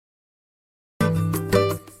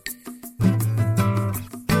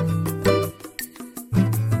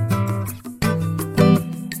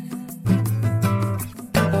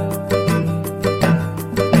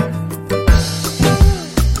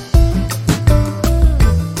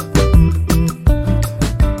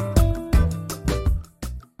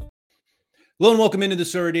Hello and welcome into the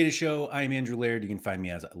Sorare Data Show. I'm Andrew Laird. You can find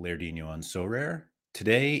me as Lairdino on Sorare.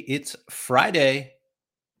 Today, it's Friday.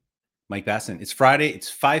 Mike Basson. It's Friday. It's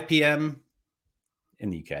 5 p.m.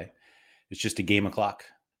 in the UK. It's just a game o'clock.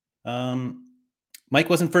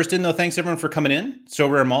 Mike wasn't first in, though. Thanks, everyone, for coming in.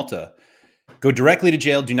 Sorare Malta. Go directly to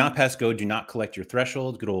jail. Do not pass go. Do not collect your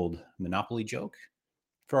threshold. Good old Monopoly joke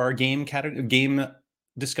for our game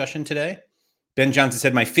discussion today. Ben Johnson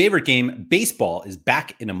said, my favorite game, baseball, is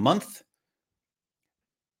back in a month.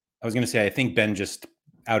 I was going to say, I think Ben just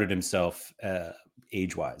outed himself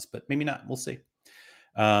age-wise, but maybe not. We'll see.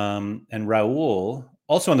 And Raul,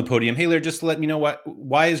 also on the podium. Hey, Laird, just to let me know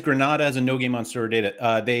why is Granada as a no game on Sorare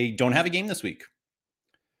Data? They don't have a game this week.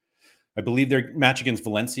 I believe their match against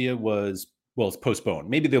Valencia it's postponed.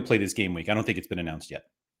 Maybe they'll play this game week. I don't think it's been announced yet.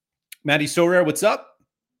 Maddie Sorare, what's up?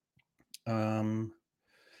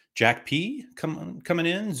 Jack P coming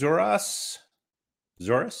in. Zoras,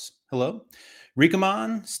 hello.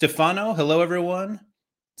 Rikaman, Stefano, hello everyone.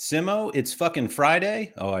 Simo, it's fucking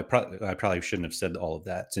Friday. Oh, I probably shouldn't have said all of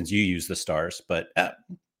that since you use the stars, but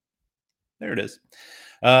there it is.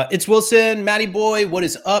 It's Wilson, Matty Boy, what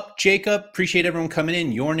is up? Jacob, appreciate everyone coming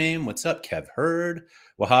in. Your name, what's up? Kev Hurd,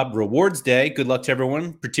 Wahab, Rewards Day. Good luck to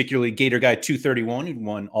everyone, particularly Gator Guy 231, who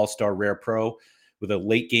won All-Star Rare Pro with a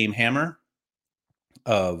late game hammer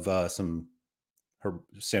of some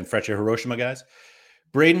Sanfrecce Hiroshima guys.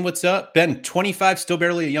 Braden, what's up? Ben, 25, still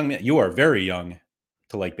barely a young man. You are very young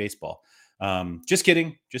to like baseball. Just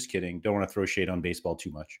kidding. Don't want to throw shade on baseball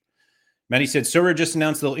too much. Matty said, Sorare just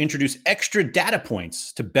announced they'll introduce extra data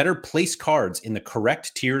points to better place cards in the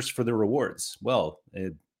correct tiers for the rewards. Well,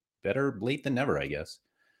 better late than never, I guess.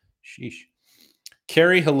 Sheesh.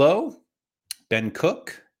 Carrie, hello. Ben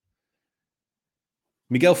Cook.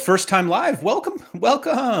 Miguel, first time live. Welcome.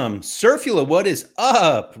 Surfula, what is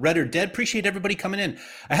up? Red or Dead, appreciate everybody coming in.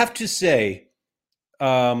 I have to say,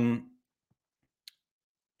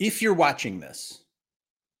 if you're watching this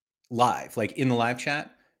live, like in the live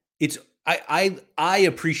chat, I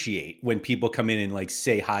appreciate when people come in and like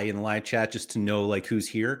say hi in the live chat just to know like who's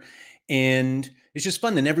here. And it's just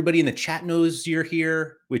fun. Then everybody in the chat knows you're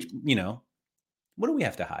here, which, what do we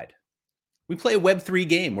have to hide? We play a Web3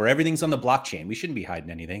 game where everything's on the blockchain. We shouldn't be hiding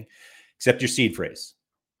anything except your seed phrase.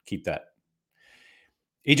 Keep that.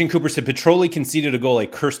 Agent Cooper said Petroli conceded a goal. I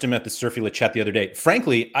cursed him at the Surfula chat the other day.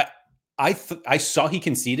 Frankly, I saw he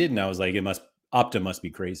conceded and I was like, Opta must be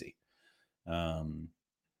crazy. Mike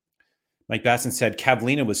Basson said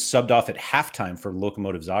Kavlina was subbed off at halftime for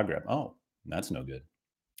Lokomotiv Zagreb. Oh, that's no good.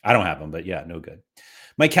 I don't have him, but yeah, no good.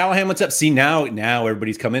 Mike Callahan, what's up? See, now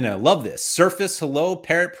everybody's coming in. I love this. Surface, hello.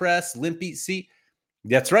 Parrot Press, Limpy. See,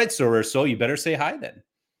 that's right, Sorare. So you better say hi then.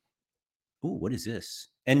 Ooh, what is this?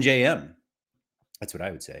 NJM. That's what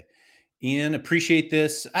I would say. Ian, appreciate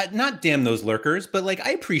this. Not damn those lurkers, but like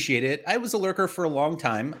I appreciate it. I was a lurker for a long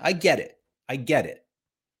time. I get it.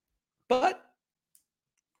 But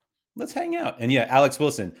let's hang out. And yeah, Alex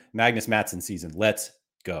Wilson, Magnus Matson season. Let's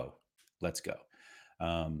go.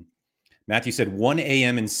 Matthew said 1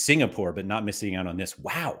 a.m. in Singapore, but not missing out on this.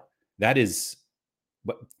 Wow. That is,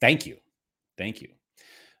 thank you.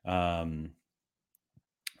 So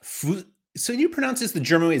you pronounce this the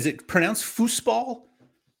German way. Is it pronounced Fußball?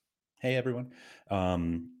 Hey, everyone. I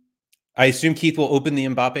assume Keith will open the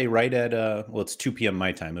Mbappe right at, it's 2 p.m.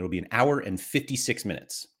 my time. It'll be an hour and 56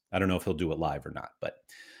 minutes. I don't know if he'll do it live or not, but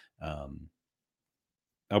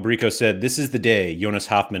Albrico said, this is the day Jonas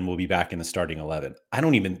Hoffman will be back in the starting 11. I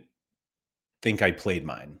don't even think I played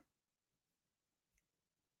mine.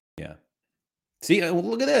 Yeah. See,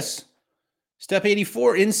 look at this. Step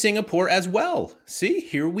 84 in Singapore as well. See,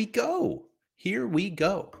 here we go.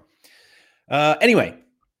 Anyway,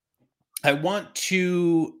 I want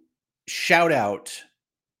to shout out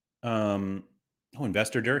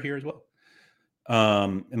Investor Dur here as well.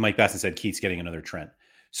 And Mike Basson said Keith's getting another Trent.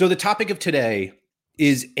 So the topic of today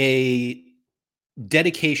is a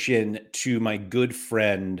dedication to my good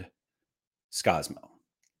friend Scosmo.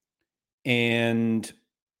 And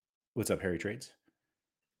what's up, Harry Trades?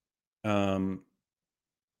 Milkreen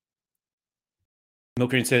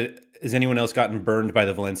said, has anyone else gotten burned by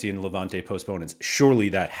the Valencia and Levante postponements? Surely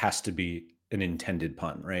that has to be an intended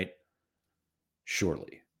pun, right?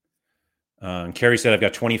 Surely. Carrie said, I've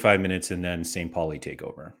got 25 minutes and then St. Pauli take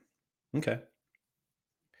over. Okay.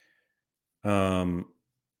 So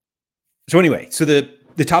anyway, so the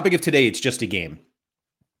topic of today, it's just a game.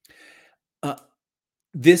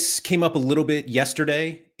 This came up a little bit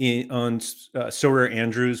yesterday on Sorare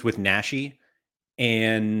Andrews with Nashi,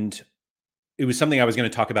 and it was something I was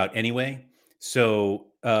going to talk about anyway. So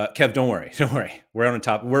Kev, don't worry. We're on a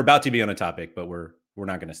topic. We're about to be on a topic, but we're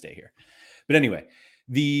not going to stay here. But anyway,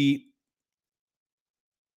 the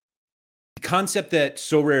concept that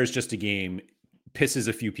So Rare is just a game pisses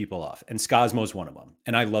a few people off, and Scosmo is one of them.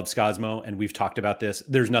 And I love Scosmo, and we've talked about this.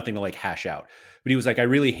 There's nothing to like hash out. But he was like, I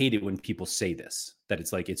really hate it when people say this, that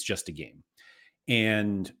it's like, it's just a game.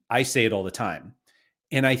 And I say it all the time.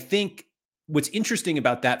 And I think what's interesting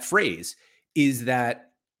about that phrase is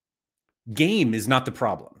that game is not the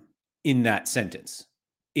problem in that sentence.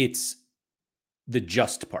 It's the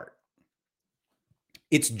just part.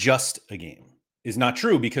 It's just a game is not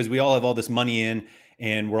true, because we all have all this money in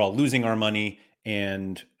and we're all losing our money,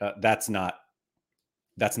 and that's not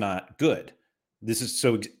good. This is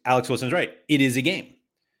so Alex Wilson's right. It is a game.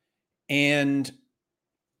 And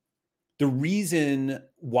the reason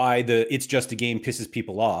why it's just a game pisses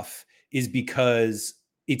people off is because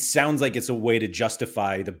it sounds like it's a way to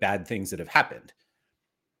justify the bad things that have happened.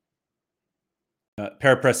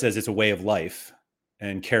 Parapress says it's a way of life.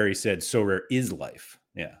 And Carrie said, So Rare is life.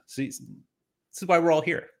 Yeah. See, this is why we're all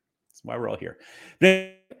here. That's why we're all here.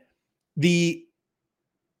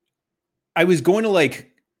 I was going to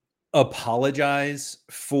like apologize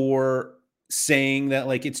for saying that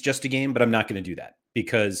like it's just a game, but I'm not going to do that,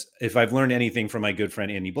 because if I've learned anything from my good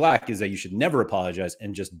friend Andy Black, is that you should never apologize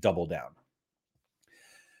and just double down.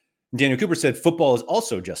 Daniel Cooper said football is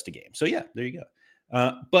also just a game. So yeah, there you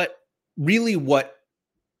go. But really what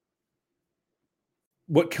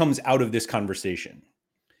comes out of this conversation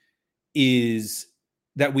is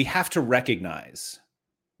that we have to recognize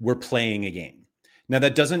we're playing a game. Now,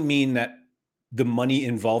 that doesn't mean that the money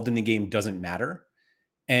involved in the game doesn't matter,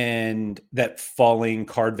 and that falling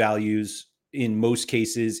card values in most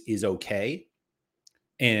cases is okay,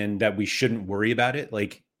 and that we shouldn't worry about it.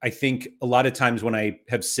 Like, I think a lot of times when I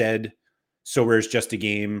have said So Rare is just a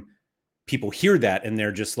game, people hear that and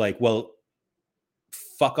they're just like, well,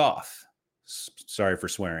 fuck off. Sorry for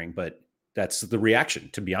swearing, but that's the reaction,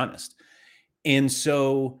 to be honest. And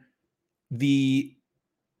so I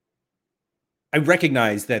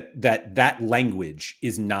recognize that language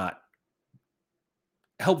is not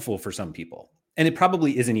helpful for some people. And it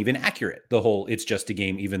probably isn't even accurate, the whole it's just a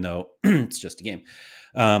game, even though it's just a game.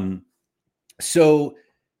 So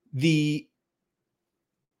the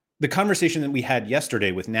conversation that we had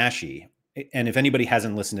yesterday with Nashi, and if anybody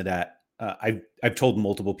hasn't listened to that, I've told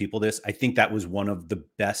multiple people this. I think that was one of the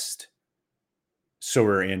best So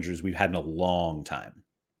Rare Andrews we've had in a long time.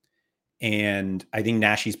 And I think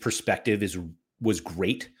Nashi's perspective was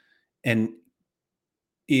great. And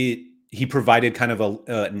he provided kind of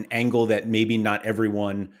an angle that maybe not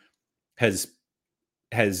everyone has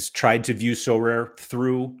tried to view So Rare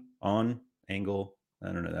through on angle.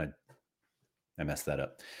 I don't know. I messed that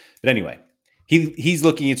up. But anyway, he's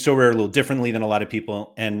looking at So Rare a little differently than a lot of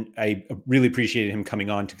people. And I really appreciated him coming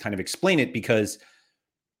on to kind of explain it, because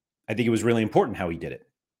I think it was really important how he did it.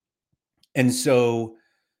 And so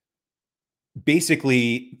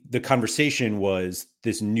basically the conversation was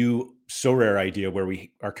this new So Rare idea where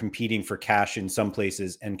we are competing for cash in some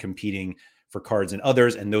places and competing for cards in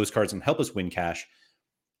others, and those cards can help us win cash,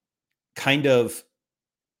 kind of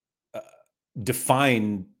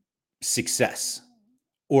define success,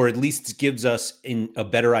 or at least gives us a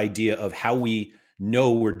better idea of how we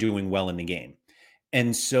know we're doing well in the game.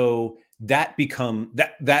 And so that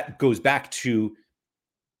goes back to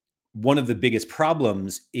one of the biggest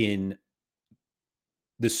problems in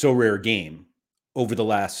the So Rare game over the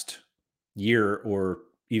last year or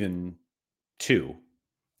even two.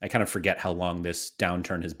 I kind of forget how long this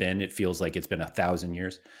downturn has been. It feels like it's been 1,000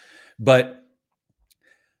 years. But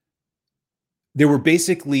there were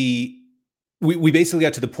basically, we basically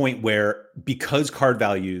got to the point where because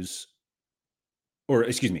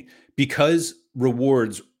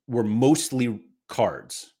rewards were mostly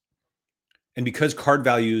cards, and because card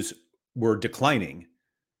values were declining,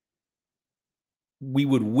 we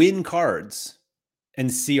would win cards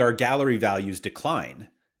and see our gallery values decline.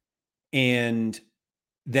 And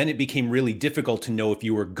then it became really difficult to know if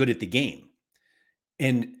you were good at the game.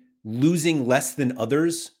 And losing less than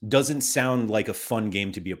others doesn't sound like a fun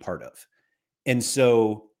game to be a part of. And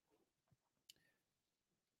so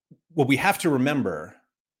what we have to remember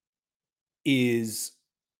is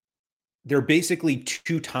there are basically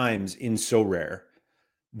two times in So Rare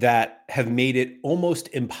that have made it almost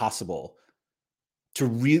impossible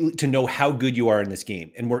to know how good you are in this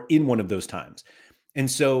game. And we're in one of those times. And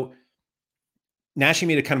so Nashi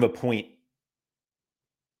made a kind of a point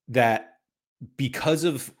that because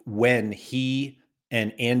of when he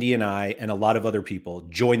and Andy and I and a lot of other people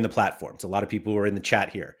joined the platforms, a lot of people who are in the chat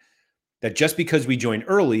here, that just because we joined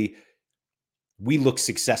early, we look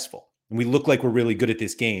successful and we look like we're really good at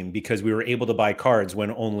this game because we were able to buy cards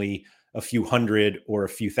when only a few hundred or a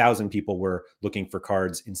few thousand people were looking for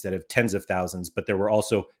cards instead of tens of thousands, but there were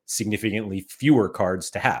also significantly fewer cards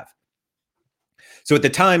to have. So at the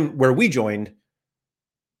time where we joined,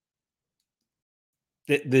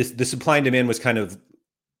 the supply and demand was kind of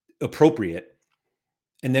appropriate.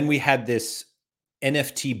 And then we had this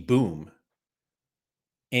NFT boom,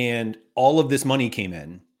 and all of this money came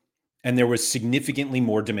in, and there was significantly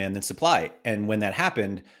more demand than supply. And when that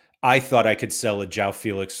happened, I thought I could sell a João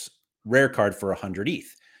Felix rare card for 100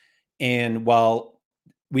 ETH. And while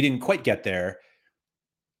we didn't quite get there,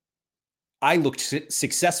 I looked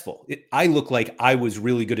successful. I looked like I was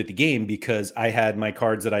really good at the game because I had my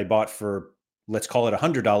cards that I bought for, let's call it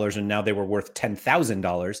 $100, and now they were worth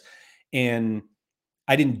 $10,000. And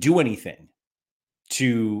I didn't do anything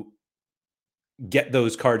to get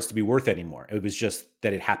those cards to be worth anymore. It was just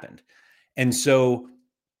that it happened. And so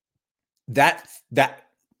that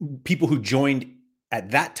people who joined at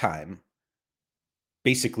that time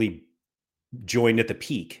basically joined at the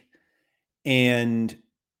peak. And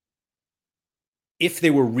if they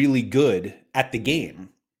were really good at the game,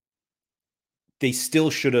 they still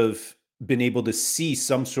should have been able to see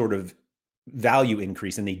some sort of value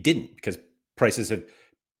increase, and they didn't, because prices have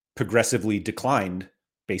progressively declined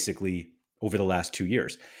basically over the last 2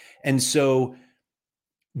 years. And so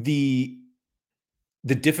the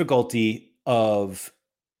difficulty of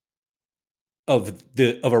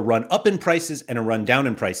a run up in prices and a run down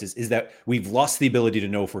in prices is that we've lost the ability to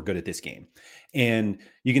know if we're good at this game. And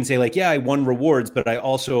you can say like, yeah, I won rewards, but I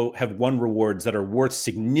also have won rewards that are worth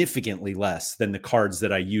significantly less than the cards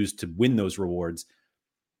that I used to win those rewards,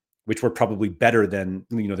 which were probably better than,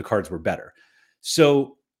 the cards were better.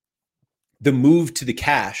 So the move to the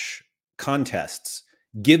cash contests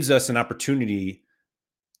gives us an opportunity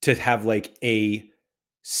to have like a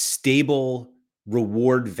stable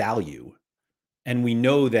reward value. And we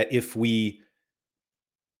know that if we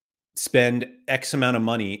spend X amount of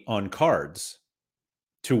money on cards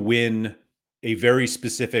to win a very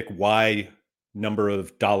specific Y number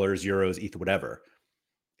of dollars, euros, ETH, whatever,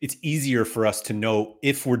 it's easier for us to know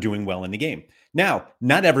if we're doing well in the game. Now,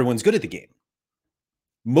 not everyone's good at the game.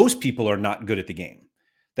 Most people are not good at the game.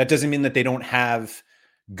 That doesn't mean that they don't have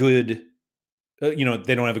good, they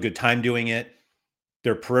don't have a good time doing it.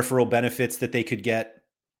 There are peripheral benefits that they could get,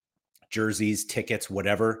 jerseys, tickets,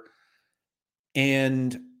 whatever.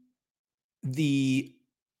 And the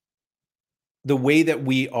way that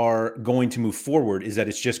we are going to move forward is that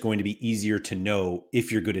it's just going to be easier to know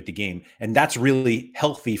if you're good at the game. And that's really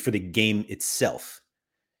healthy for the game itself.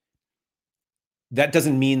 That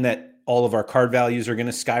doesn't mean that all of our card values are going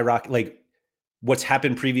to skyrocket. Like what's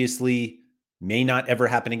happened previously may not ever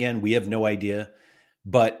happen again. We have no idea.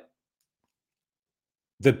 But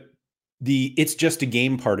the it's just a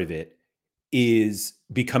game part of it is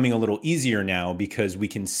becoming a little easier now, because we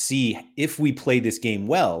can see if we play this game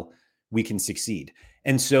well, we can succeed.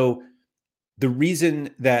 And so the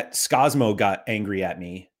reason that Scosmo got angry at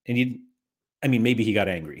me, and maybe he got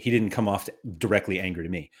angry. He didn't come off directly angry to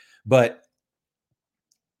me, but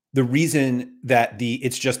the reason that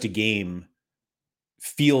it's just a game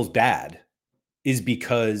feels bad is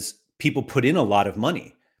because people put in a lot of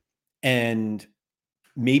money, and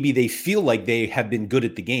maybe they feel like they have been good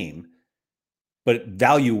at the game, but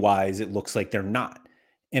value-wise, it looks like they're not.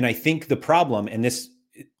 And I think the problem, and this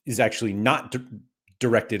is actually not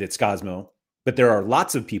directed at Scosmo, but there are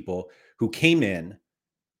lots of people who came in,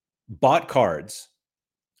 bought cards,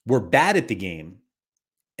 were bad at the game,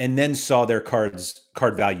 and then saw their card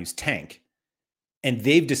values tank. And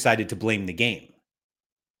they've decided to blame the game,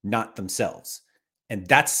 not themselves. And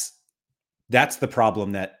that's the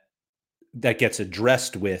problem that gets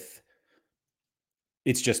addressed with,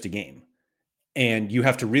 it's just a game. And you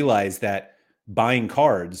have to realize that buying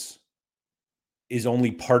cards is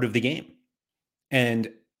only part of the game. And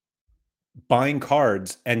buying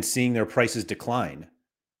cards and seeing their prices decline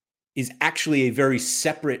is actually a very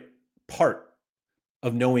separate part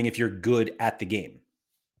of knowing if you're good at the game.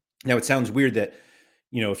 Now, it sounds weird that,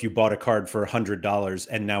 if you bought a card for $100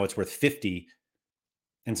 and now it's worth 50,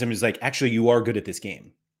 and somebody's like, actually, you are good at this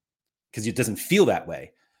game, because it doesn't feel that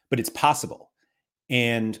way, but it's possible.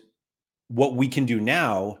 And what we can do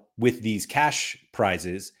now with these cash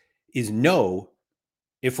prizes is know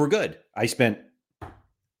if we're good. I spent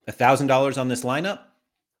 $1,000 on this lineup.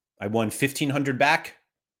 I won 1,500 back.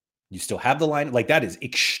 You still have the line. Like, that is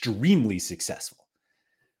extremely successful.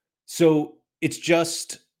 So it's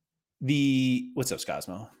just what's up,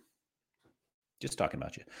 Scosmo? Just talking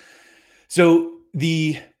about you. So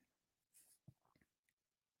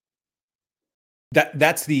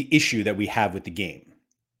that's the issue that we have with the game.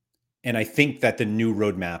 And I think that the new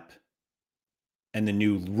roadmap and the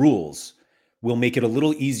new rules will make it a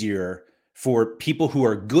little easier for people who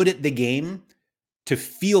are good at the game to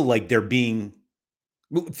feel like they're being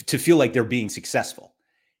successful.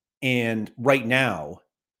 And right now,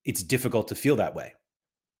 it's difficult to feel that way.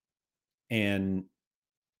 And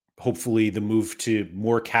hopefully the move to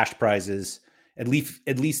more cash prizes at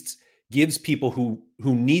least gives people who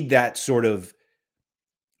need that sort of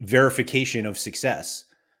verification of success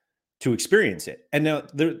to experience it. And now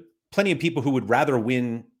there are plenty of people who would rather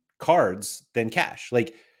win cards than cash.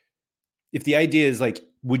 Like, if the idea is like,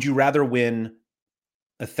 would you rather win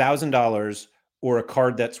 $1,000 or a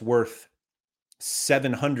card that's worth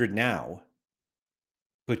 700 now,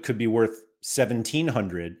 but could be worth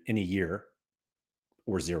 1,700 in a year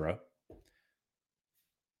or zero?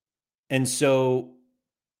 And so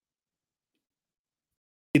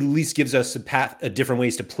it at least gives us a different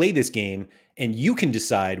ways to play this game, and you can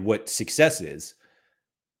decide what success is.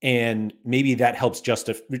 And maybe that helps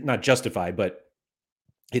not justify, but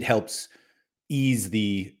it helps ease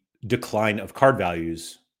the decline of card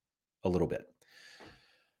values a little bit.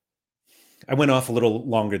 I went off a little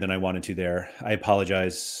longer than I wanted to there. I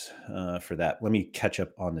apologize for that. Let me catch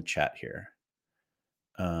up on the chat here.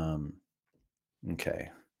 Okay.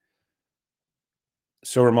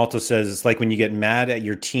 So Romalto says, it's like when you get mad at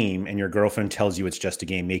your team and your girlfriend tells you it's just a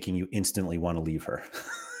game, making you instantly want to leave her.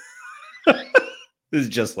 This is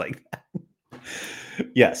just like that.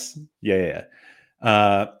 Yes. Yeah.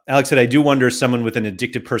 Alex said, I do wonder, someone with an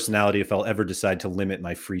addictive personality, if I'll ever decide to limit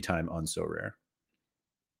my free time on Sorare.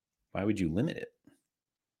 Why would you limit it?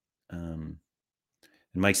 And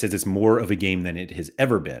Mike says it's more of a game than it has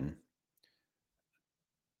ever been.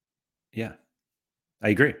 Yeah, I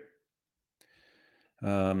agree.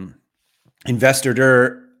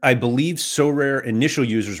 Investor, I believe Sorare initial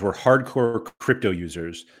users were hardcore crypto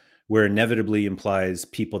users, where inevitably implies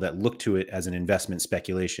people that look to it as an investment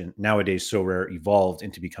speculation. Nowadays, Sorare evolved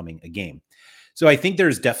into becoming a game. So I think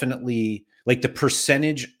there's definitely like the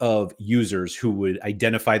percentage of users who would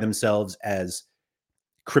identify themselves as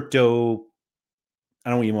crypto, I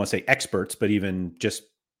don't even want to say experts, but even just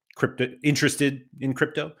crypto, interested in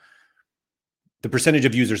crypto. The percentage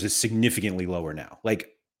of users is significantly lower now.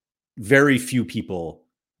 Like, very few people,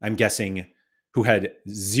 I'm guessing, who had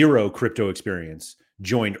zero crypto experience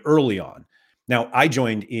joined early on. Now, I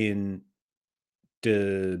joined in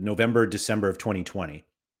November, December of 2020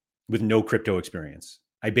 with no crypto experience.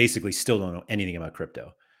 I basically still don't know anything about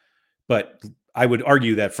crypto. But I would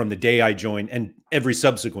argue that from the day I joined and every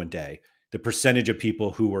subsequent day, the percentage of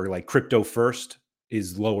people who were like crypto first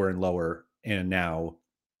is lower and lower. And now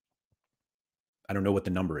I don't know what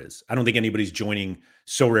the number is. I don't think anybody's joining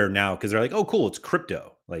Sorare now because they're like, oh, cool, it's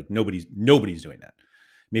crypto. Like nobody's doing that.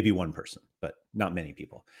 Maybe one person, but not many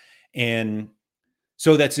people. And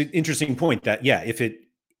so that's an interesting point that, yeah, if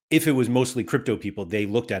it was mostly crypto people, they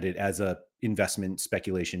looked at it as a investment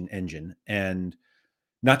speculation engine. And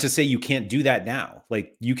not to say you can't do that now.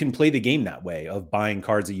 Like, you can play the game that way of buying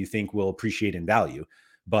cards that you think will appreciate in value.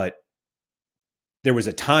 But there was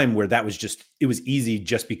a time where it was easy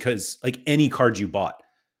just because like any card you bought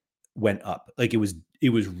went up. Like it was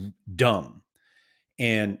dumb.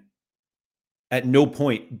 And at no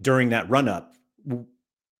point during that run up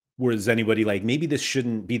was anybody like, maybe this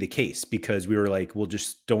shouldn't be the case, because we were like, we'll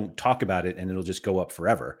just don't talk about it and it'll just go up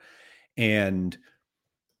forever. And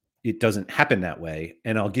it doesn't happen that way.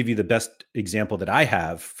 And I'll give you the best example that I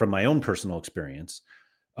have from my own personal experience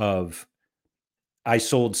of, I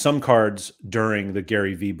sold some cards during the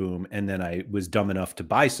Gary V boom, and then I was dumb enough to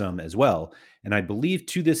buy some as well. And I believe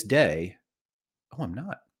to this day, I'm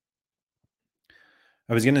not.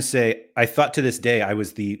 I was going to say, I thought to this day, I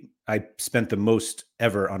spent the most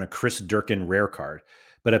ever on a Chris Durkin rare card,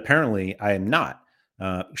 but apparently I am not.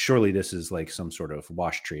 Surely this is like some sort of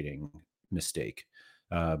wash trading mistake.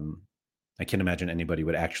 I can't imagine anybody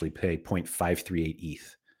would actually pay 0.538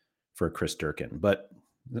 ETH for a Chris Durkin, but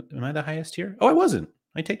am I the highest here? Oh, I wasn't.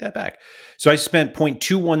 I take that back. So I spent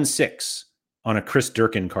 0.216 on a Chris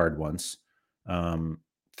Durkin card once,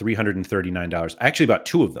 $339. I actually bought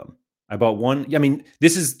two of them. I bought one. I mean,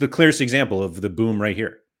 this is the clearest example of the boom right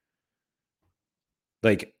here.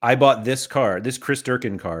 Like, I bought this Chris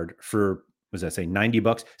Durkin card for, what does that say,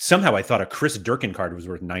 $90? Somehow I thought a Chris Durkin card was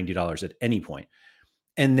worth $90 at any point.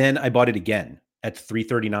 And then I bought it again at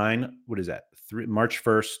 $339. What is that? March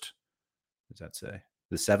 1st. What does that say?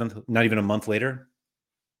 The 7th, not even a month later.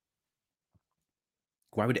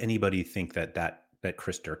 Why would anybody think that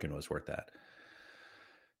Chris Durkin was worth that?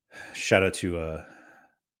 Shout out to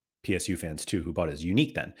PSU fans too, who bought his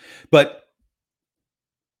unique then. But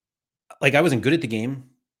like, I wasn't good at the game.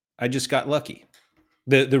 I just got lucky.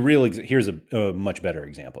 Here's a much better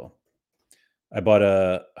example. I bought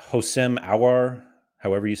a Hosem Awar,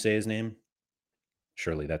 however you say his name.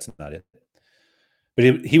 Surely that's not it.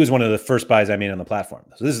 But he was one of the first buys I made on the platform.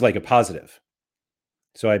 So this is like a positive.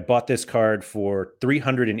 So I bought this card for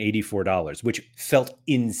 $384, which felt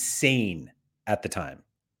insane at the time.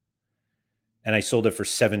 And I sold it for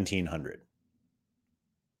 $1,700.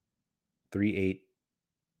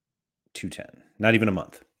 38210. Not even a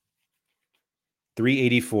month.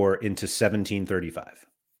 384 into 1735.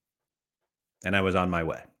 And I was on my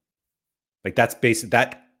way. Like that's basic.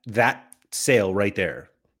 That sale right there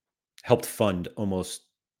helped fund almost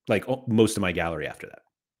like most of my gallery after that.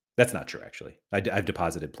 That's not true, actually. I've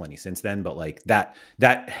deposited plenty since then, but like that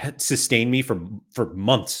sustained me for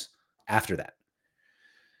months after that.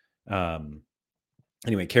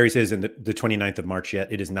 Anyway, Carrie says in the 29th of March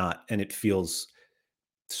yet. It is not, and it feels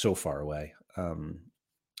so far away.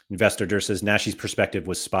 Investor Dur says Nashi's perspective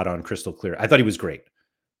was spot on, crystal clear. I thought he was great.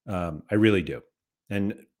 I really do.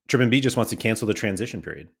 And Trippin B just wants to cancel the transition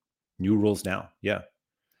period. New rules now. Yeah.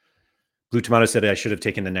 Blue Tomato said I should have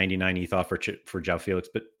taken the 99 ETH off for João Felix,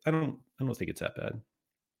 but I don't think it's that bad.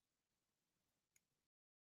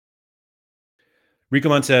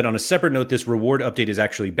 Ricomon said, on a separate note, this reward update is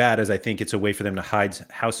actually bad, as I think it's a way for them to hide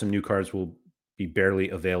how some new cards will be barely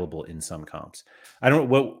available in some comps. I don't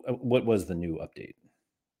know what was the new update.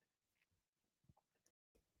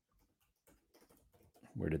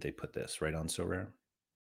 Where did they put this? Right on So Rare.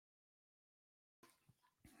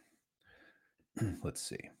 Let's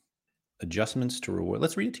see. Adjustments to reward.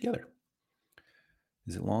 Let's read it together.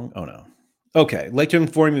 Is it long? Oh, no. Okay. I'd like to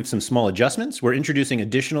inform you of some small adjustments. We're introducing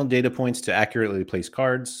additional data points to accurately place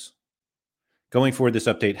cards. Going forward, this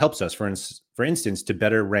update helps us, for instance, to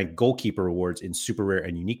better rank goalkeeper rewards in super rare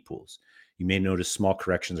and unique pools. You may notice small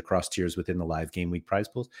corrections across tiers within the live game week prize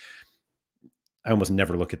pools. I almost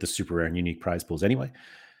never look at the super rare and unique prize pools anyway.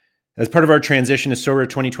 As part of our transition to So Rare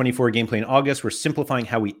 2024 gameplay in August, we're simplifying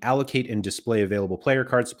how we allocate and display available player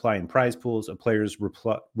card supply and prize pools. A player's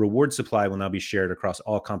reward supply will now be shared across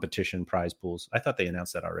all competition prize pools. I thought they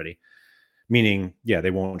announced that already. Meaning, yeah,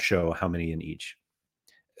 they won't show how many in each.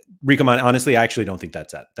 Ricomon, honestly, I actually don't think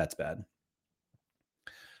that's bad.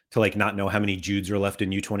 To like not know how many Judes are left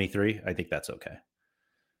in U23, I think that's okay.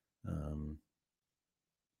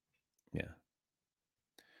 Yeah.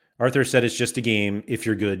 Arthur said it's just a game. If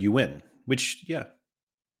you're good, you win. Which, yeah.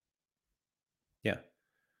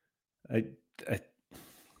 I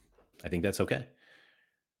think that's okay.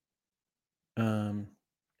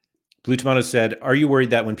 Blue Tomato said, are you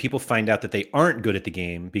worried that when people find out that they aren't good at the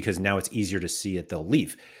game because now it's easier to see it, they'll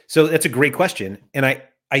leave? So that's a great question. And I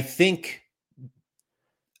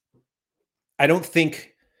don't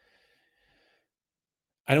think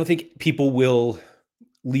people will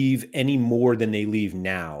leave any more than they leave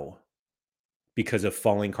now because of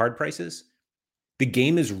falling card prices. The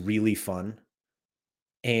game is really fun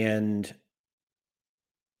and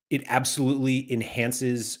it absolutely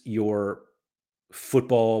enhances your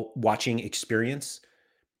football watching experience.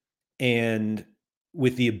 And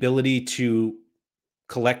with the ability to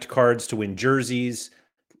collect cards to win jerseys,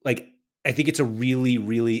 like I think it's a really,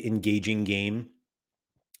 really engaging game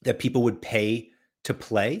that people would pay to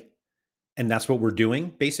play. And that's what we're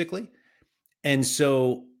doing basically. And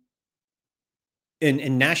so,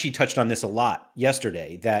 and Nashi touched on this a lot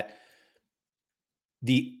yesterday, that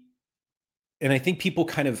and I think people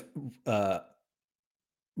kind of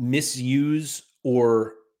misuse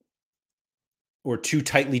or too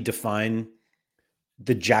tightly define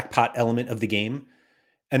the jackpot element of the game.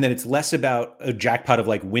 And then it's less about a jackpot of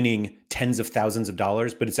like winning tens of thousands of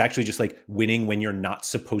dollars, but it's actually just like winning when you're not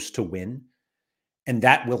supposed to win. And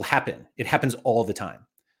that will happen. It happens all the time.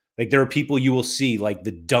 Like there are people you will see like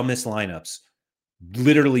the dumbest lineups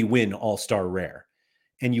literally win all-star rare.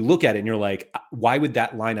 And you look at it and you're like, why would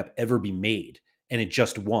that lineup ever be made? And it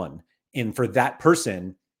just won. And for that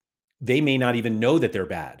person, they may not even know that they're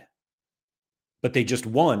bad, but they just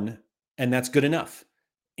won, and that's good enough.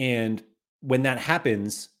 And when that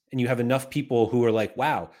happens and you have enough people who are like,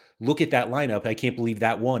 wow, look at that lineup. I can't believe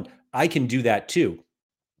that won. I can do that too.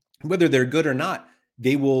 Whether they're good or not,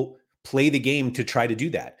 they will play the game to try to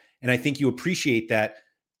do that. And I think you appreciate that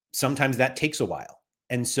sometimes that takes a while.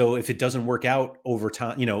 And so if it doesn't work out over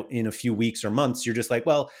time, in a few weeks or months, you're just like,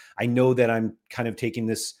 well, I know that I'm kind of taking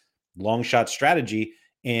this long shot strategy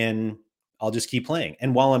and I'll just keep playing.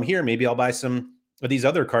 And while I'm here, maybe I'll buy some of these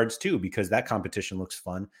other cards too, because that competition looks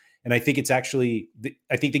fun. And I think it's actually,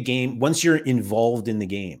 I think the game, once you're involved in the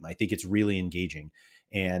game, I think it's really engaging.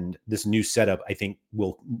 And this new setup, I think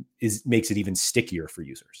makes it even stickier for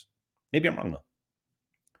users. Maybe I'm wrong though.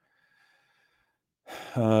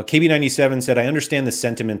 KB97 said, I understand the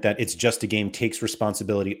sentiment that It's Just a Game takes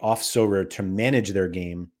responsibility off Sorare to manage their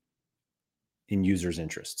game in users'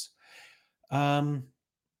 interests. So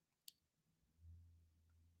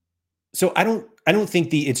I don't think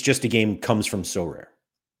the It's Just a Game comes from Sorare.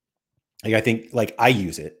 Like I think like I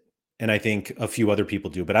use it, and I think a few other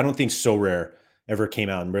people do, but I don't think Sorare ever came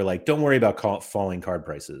out and we're like, don't worry about falling card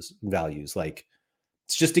prices values. Like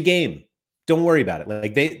it's just a game. Don't worry about it.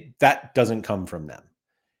 Like that doesn't come from them.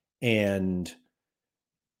 And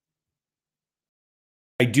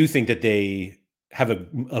I do think that they have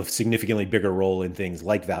a significantly bigger role in things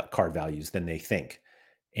like card values than they think.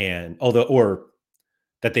 And or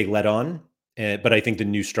that they let on, but I think the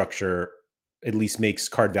new structure at least makes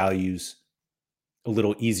card values a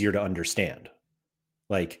little easier to understand.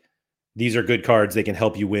 Like these are good cards, they can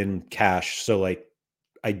help you win cash. So like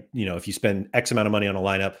if you spend X amount of money on a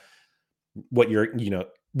lineup,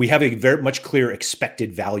 we have a very much clearer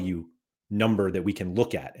expected value number that we can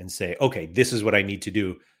look at and say, okay, this is what I need to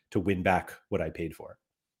do to win back what I paid for.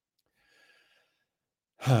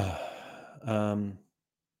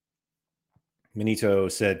 Minito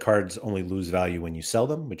said cards only lose value when you sell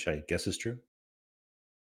them, which I guess is true.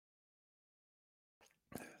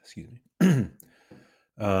 Excuse me.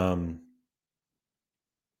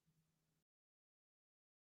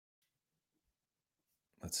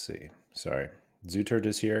 Let's see. Sorry. Zooturd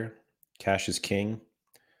is here. Cash is king.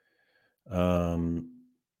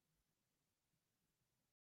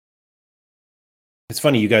 It's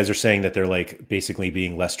funny you guys are saying that they're like basically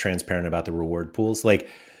being less transparent about the reward pools. Like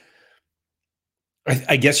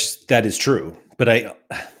I guess that is true, but I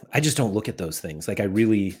just don't look at those things. Like I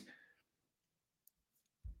really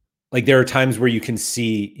like there are times where you can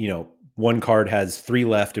see, one card has 3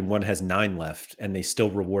 left and one has 9 left, and they still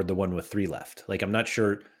reward the one with 3 left. Like I'm not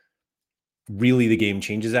sure really the game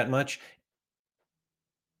changes that much.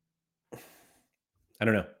 I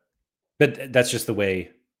don't know, but that's just the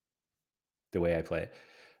way I play it.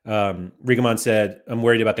 Rigamon said, I'm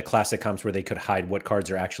worried about the classic comps where they could hide what cards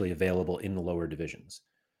are actually available in the lower divisions.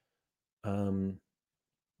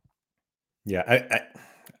 Yeah,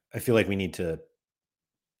 I feel like we need to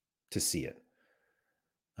see it.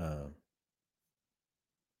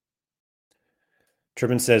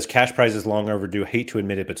 Trippin says cash prize is long overdue. Hate to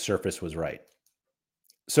admit it, but Surface was right.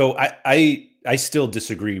 So I still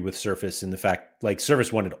disagree with Surface in the fact like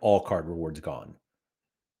Surface wanted all card rewards gone,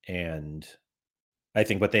 and I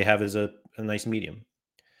think what they have is a nice medium.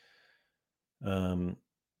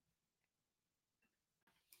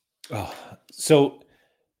 So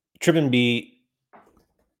Trippin B,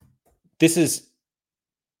 this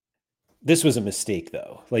was a mistake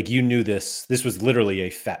though. Like you knew this was literally a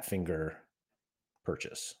fat finger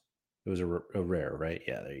purchase. It was a rare, right?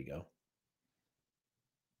 Yeah, there you go.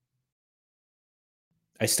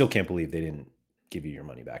 I still can't believe they didn't give you your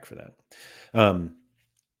money back for that.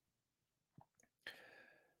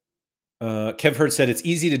 Kev Hurt said it's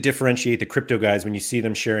easy to differentiate the crypto guys when you see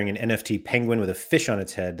them sharing an NFT penguin with a fish on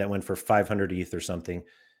its head that went for 500 ETH or something.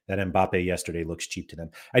 That Mbappe yesterday looks cheap to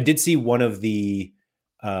them. I did see one of the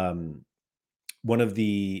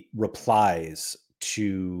replies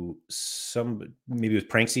to maybe it was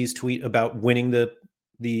Pranksy's tweet about winning the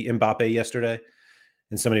Mbappe yesterday,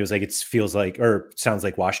 and somebody was like, it feels like or sounds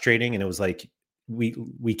like wash trading, and it was like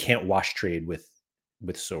we can't wash trade with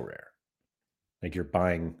Sorare. Like you're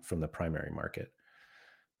buying from the primary market.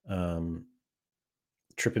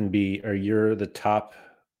 Trippin B, are you the top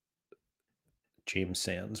James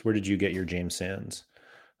Sands? Where did you get your James Sands?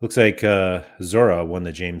 Looks like Zora won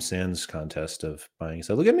the James Sands contest of buying.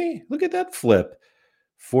 So look at me. Look at that flip.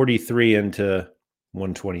 43 into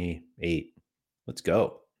 128. Let's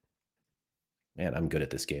go. Man, I'm good at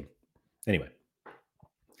this game. Anyway.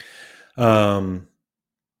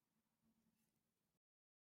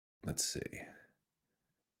 Let's see.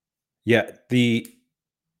 Yeah, the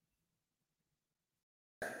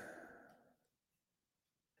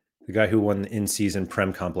guy who won the in-season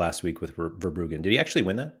Prem Comp last week with Verbruggen. Did he actually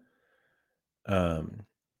win that?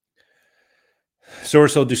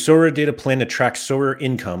 So do Sorare data plan to track Sorare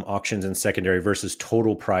income, auctions, and secondary versus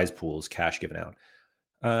total prize pools, cash given out?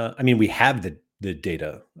 I mean, we have the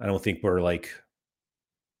data. I don't think we're like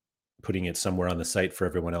putting it somewhere on the site for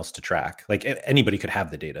everyone else to track. Like anybody could have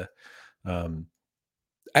the data.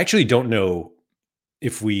 I actually don't know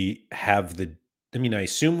if we have I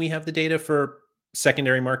assume we have the data for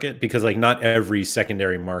secondary market because like not every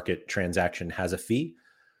secondary market transaction has a fee.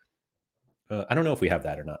 I don't know if we have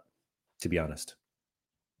that or not, to be honest.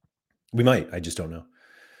 We might. I just don't know.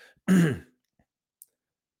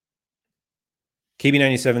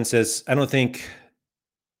 KB97 says, I don't think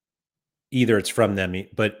either it's from them,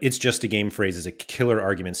 but it's just a game phrase is a killer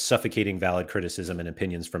argument, suffocating valid criticism and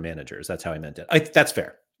opinions from managers. That's how I meant it. That's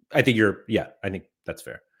fair. I think I think that's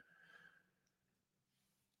fair.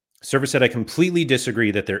 Server said, I completely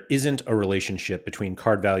disagree that there isn't a relationship between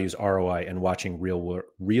card values, ROI, and watching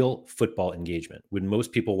real football engagement. Would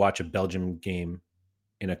most people watch a Belgium game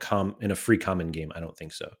in a free common game? I don't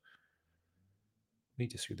think so. We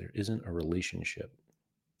disagree. There isn't a relationship.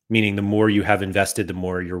 Meaning the more you have invested, the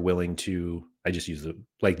more you're willing to, I just use the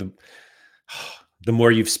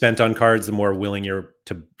more you've spent on cards, the more willing you're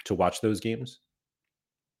to watch those games.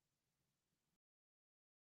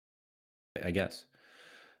 I guess.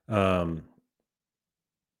 Ben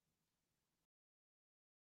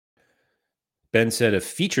said, a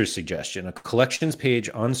feature suggestion, a collections page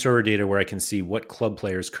on Sorare Data where I can see what club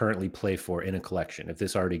players currently play for in a collection. If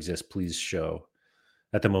this already exists, please show.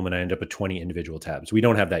 At the moment, I end up with 20 individual tabs. We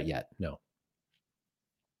don't have that yet. No,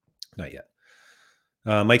 not yet.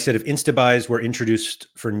 Mike said, if Instabuys were introduced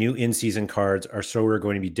for new in-season cards, are Sorare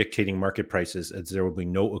going to be dictating market prices as there will be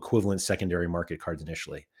no equivalent secondary market cards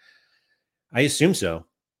initially? I assume so.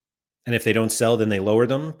 And if they don't sell, then they lower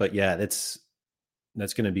them. But yeah, that's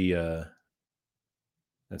going to be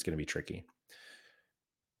tricky.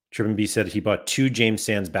 Trippin B said he bought 2 James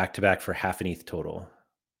Sands back-to-back for half an ETH total.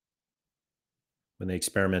 When they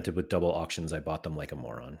experimented with double auctions, I bought them like a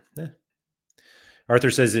moron.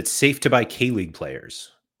 Arthur says it's safe to buy K-League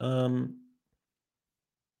players. I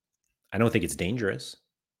don't think it's dangerous.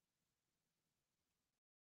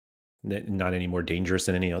 Not any more dangerous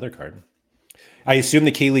than any other card. I assume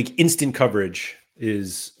the K-League instant coverage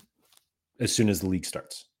is as soon as the league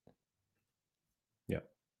starts. Yeah.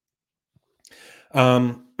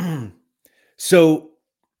 So,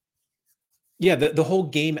 yeah, the whole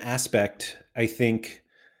game aspect, I think,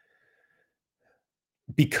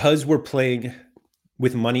 because we're playing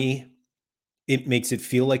with money, it makes it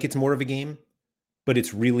feel like it's more of a game, but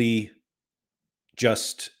it's really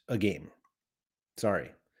just a game.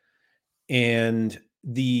 Sorry. And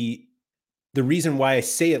the reason why I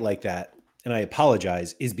say it like that, and I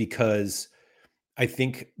apologize, is because I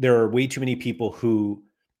think there are way too many people who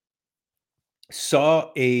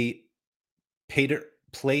saw a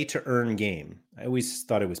play to earn game. I always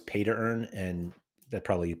thought it was pay to earn, and that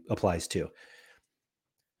probably applies too.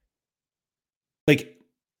 Like,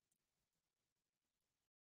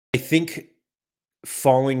 I think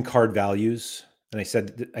falling card values, and I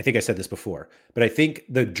think I said this before, but I think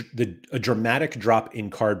a dramatic drop in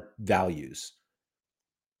card values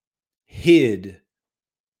hid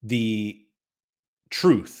the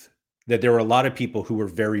truth that there were a lot of people who were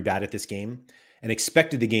very bad at this game and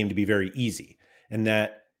expected the game to be very easy. And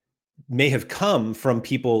that may have come from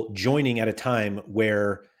people joining at a time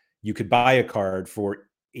where you could buy a card for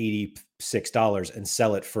 $86 and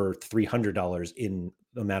sell it for $300 in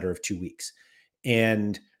a matter of 2 weeks.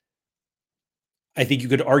 And I think you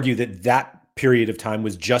could argue that period of time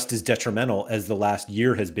was just as detrimental as the last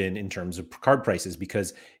year has been in terms of card prices,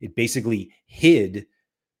 because it basically hid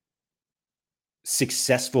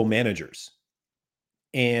successful managers.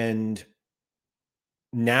 And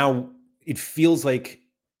now it feels like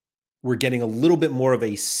we're getting a little bit more of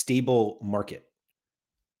a stable market.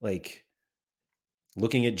 Like,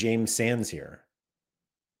 looking at James Sands here,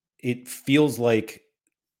 it feels like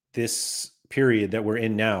this period that we're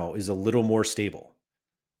in now is a little more stable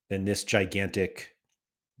than this gigantic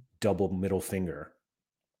double middle finger.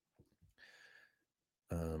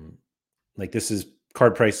 Like, this is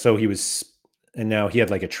card price. So he was, and now he had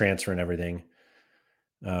like a transfer and everything.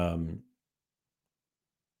 Oh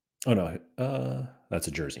no, that's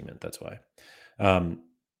a jersey mint. That's why.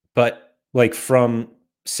 But like from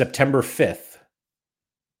September 5th,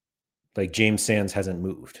 like James Sands hasn't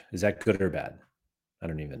moved. Is that good or bad? I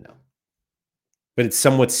don't even know. But it's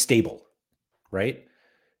somewhat stable, right?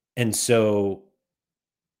 And so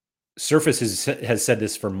Surface has said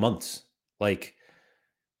this for months. Like,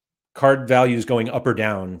 card values going up or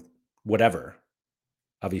down, whatever.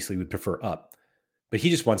 Obviously, we'd prefer up. But he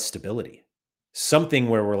just wants stability. Something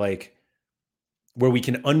where we're like, where we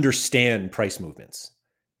can understand price movements.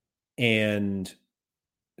 And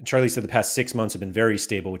Charlie said the past 6 months have been very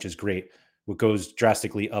stable, which is great. What goes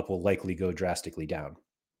drastically up will likely go drastically down.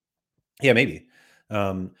 Yeah, maybe.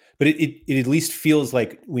 But it at least feels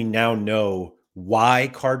like we now know why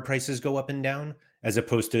card prices go up and down, as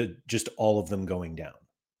opposed to just all of them going down.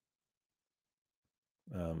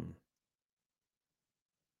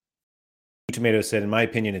 Tomato said, in my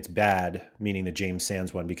opinion, it's bad, meaning the James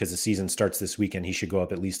Sands one, because the season starts this weekend. He should go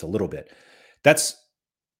up at least a little bit.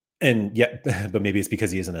 And yeah, but maybe it's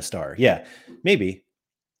because he isn't a star. Yeah, maybe.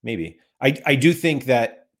 I do think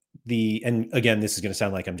that and again, this is going to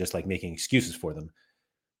sound like I'm just like making excuses for them.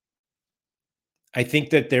 I think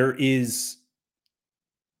that there is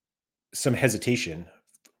some hesitation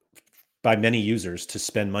by many users to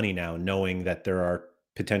spend money now, knowing that there are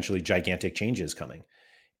potentially gigantic changes coming.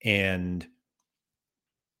 And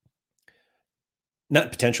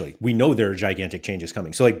not potentially, we know there are gigantic changes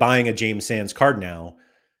coming. So like buying a James Sands card now,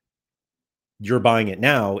 you're buying it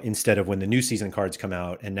now instead of when the new season cards come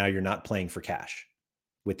out, and now you're not playing for cash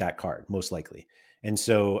with that card, most likely. And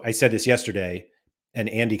so I said this yesterday, and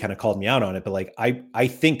Andy kind of called me out on it, but like I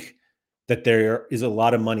think that there is a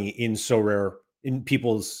lot of money in Sorare in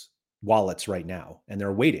people's wallets right now, and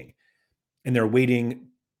they're waiting. And they're waiting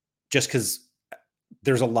just because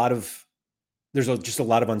there's just a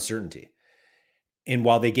lot of uncertainty. And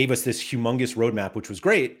while they gave us this humongous roadmap, which was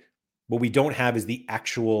great, what we don't have is the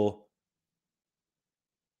actual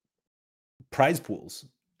prize pools.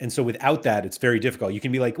 And so without that, it's very difficult. You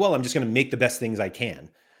can be like, well, I'm just going to make the best things I can.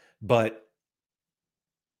 But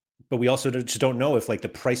we also just don't know if like the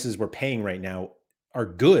prices we're paying right now are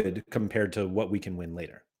good compared to what we can win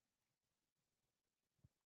later.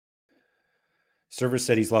 Server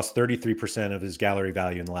said he's lost 33% of his gallery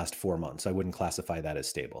value in the last 4 months. I wouldn't classify that as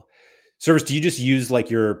stable. Service, do you just use like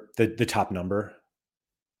the top number?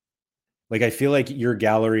 Like I feel like your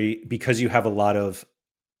gallery, because you have a lot of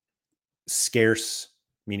scarce,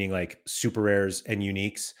 meaning like super rares and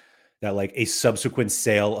uniques, that like a subsequent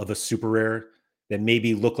sale of a super rare that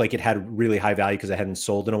maybe looked like it had really high value because it hadn't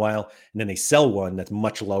sold in a while, and then they sell one that's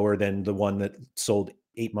much lower than the one that sold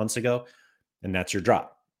 8 months ago, and that's your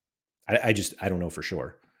drop. I don't know for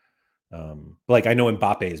sure. Like I know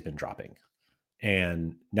Mbappe has been dropping,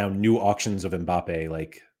 and now new auctions of Mbappe,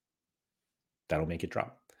 like that'll make it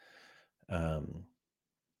drop. I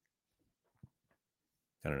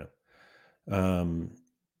don't know.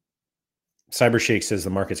 Cybershake says the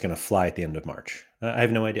market's going to fly at the end of March. I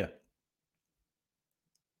have no idea.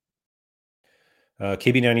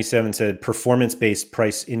 KB97 said performance-based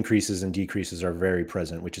price increases and decreases are very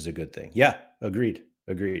present, which is a good thing. Yeah, agreed.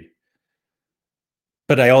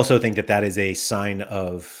 But I also think that that is a sign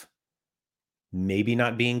of maybe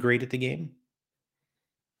not being great at the game.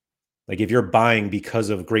 Like if you're buying because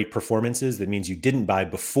of great performances, that means you didn't buy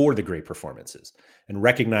before the great performances. And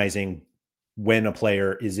recognizing when a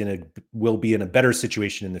player will be in a better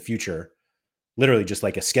situation in the future, literally just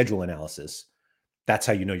like a schedule analysis, that's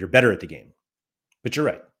how you know you're better at the game. But you're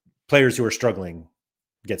right. Players who are struggling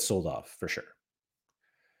get sold off for sure.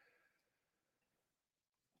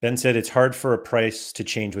 Ben said it's hard for a price to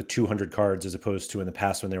change with 200 cards as opposed to in the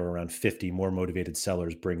past when they were around 50. More motivated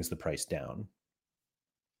sellers brings the price down.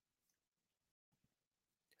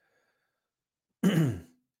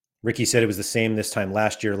 Ricky said it was the same this time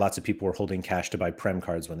last year. Lots of people were holding cash to buy Prem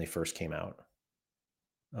cards when they first came out.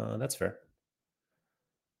 That's fair.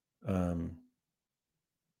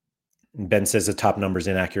 Ben says the top number is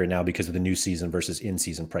inaccurate now because of the new season versus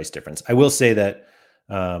in-season price difference. I will say that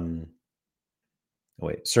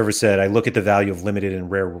Server said, I look at the value of limited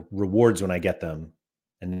and rare rewards when I get them,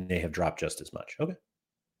 and they have dropped just as much. Okay.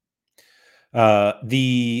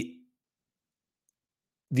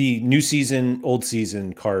 The new season, old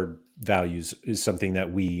season card values is something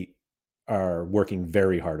that we are working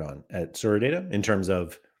very hard on at SorareData in terms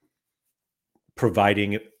of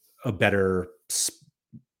providing a better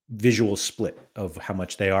visual split of how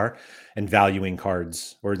much they are and valuing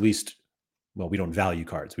cards, or at least, well, we don't value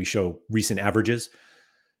cards. We show recent averages,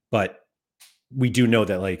 but we do know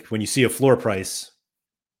that like when you see a floor price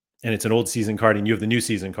and it's an old season card and you have the new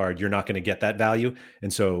season card, you're not going to get that value.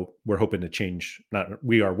 And so we're hoping to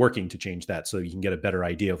we are working to change that so you can get a better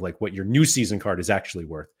idea of like what your new season card is actually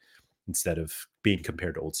worth instead of being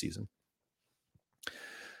compared to old season.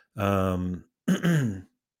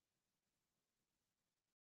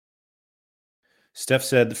 Steph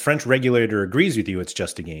said the French regulator agrees with you. It's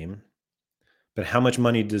just a game. But how much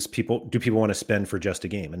money do people want to spend for just a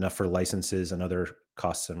game? Enough for licenses and other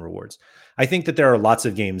costs and rewards? I think that there are lots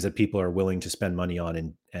of games that people are willing to spend money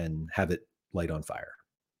on and have it light on fire.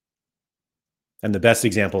 And the best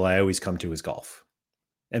example I always come to is golf.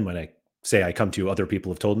 And when I say I come to, other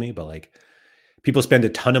people have told me, but like people spend a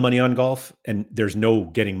ton of money on golf and there's no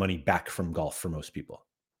getting money back from golf for most people.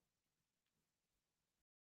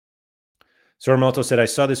 Soromoto said, I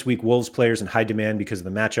saw this week Wolves players in high demand because of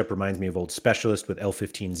the matchup. Reminds me of old Specialist with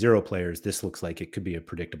L15-0 players. This looks like it could be a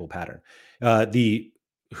predictable pattern. The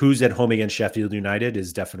who's at home against Sheffield United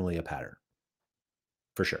is definitely a pattern,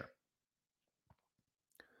 for sure.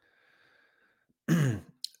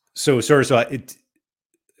 So it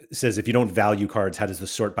says, if you don't value cards, how does the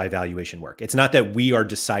sort by valuation work? It's not that we are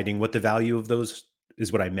deciding what the value of those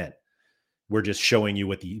what I meant. We're just showing you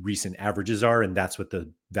what the recent averages are, and that's what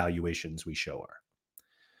the valuations we show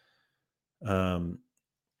are.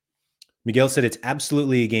 Miguel said it's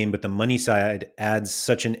absolutely a game, but the money side adds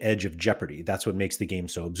such an edge of jeopardy. That's what makes the game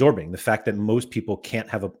so absorbing. The fact that most people can't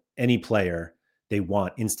have any player they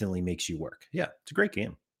want instantly makes you work. Yeah, it's a great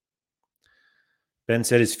game. Ben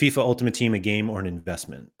said, is FIFA Ultimate Team a game or an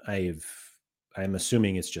investment? I'm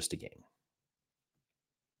assuming it's just a game.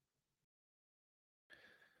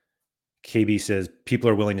 KB says, people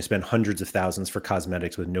are willing to spend hundreds of thousands for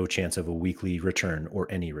cosmetics with no chance of a weekly return or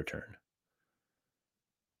any return.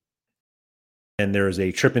 And there is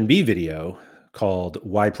a Trip and B video called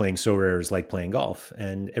Why Playing So Rare is Like Playing Golf.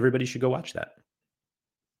 And everybody should go watch that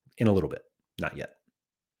in a little bit. Not yet.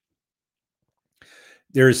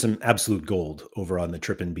 There is some absolute gold over on the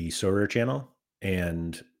Trip and B So Rare channel,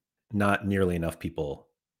 and not nearly enough people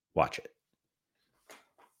watch it.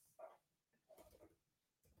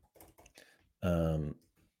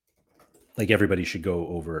 Like everybody should go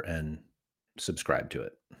over and subscribe to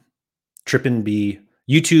it. Trip and B,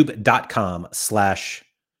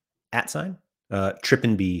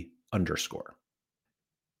 youtube.com/@tripandb_.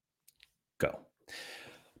 Go.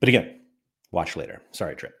 But again, watch later.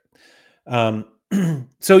 Sorry, Trip.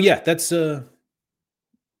 So yeah, that's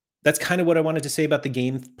kind of what I wanted to say about the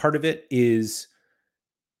game part of it. Is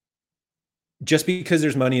just because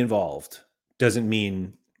there's money involved doesn't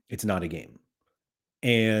mean it's not a game.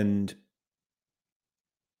 And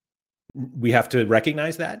we have to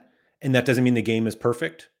recognize that. And that doesn't mean the game is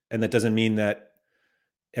perfect. And that doesn't mean that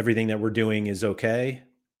everything that we're doing is okay.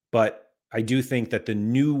 But I do think that the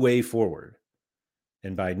new way forward,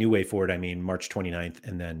 and by new way forward, I mean March 29th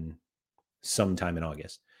and then sometime in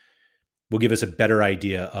August, will give us a better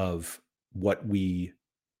idea of what we,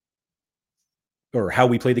 or how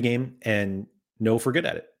we play the game and know if we're good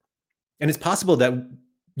at it. And it's possible that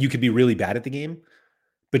you could be really bad at the game,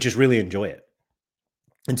 but just really enjoy it.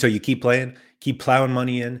 And so you keep playing, keep plowing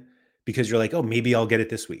money in, because you're like, oh, maybe I'll get it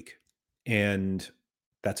this week. And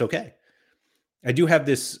that's okay. I do have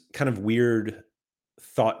this kind of weird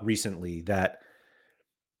thought recently that,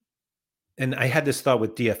 and I had this thought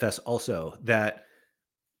with DFS also, that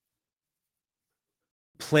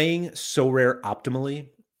playing So Rare optimally,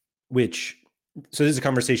 so this is a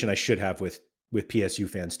conversation I should have with PSU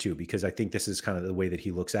fans too, because I think this is kind of the way that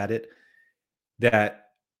he looks at it, that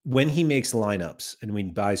when he makes lineups and when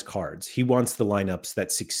he buys cards, he wants the lineups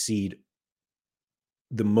that succeed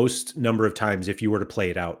the most number of times if you were to play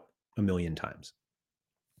it out a million times.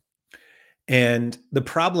 And the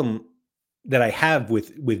problem that I have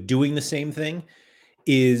with doing the same thing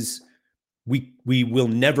is we will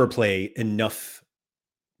never play enough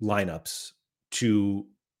lineups to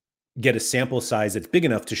get a sample size that's big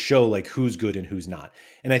enough to show like who's good and who's not.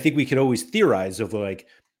 And I think we could always theorize of like,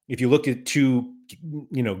 if you look at two,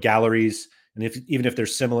 galleries, and even if they're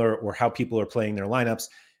similar, or how people are playing their lineups,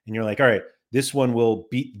 and you're like, all right, this one will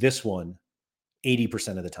beat this one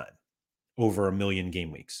 80% of the time over a million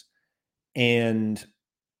game weeks. And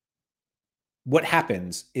what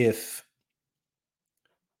happens if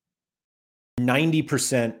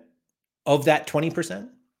 90% of that 20%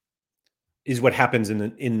 is what happens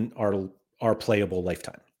in our playable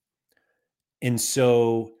lifetime? And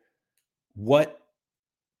so what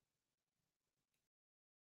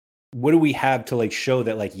do we have to like show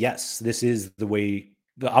that like, yes, this is the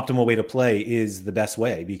optimal way to play is the best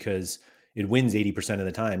way, because it wins 80% of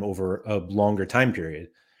the time over a longer time period.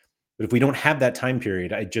 But if we don't have that time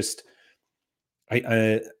period, I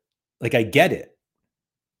get it,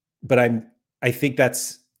 but I think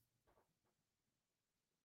that's,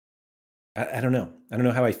 I don't know. I don't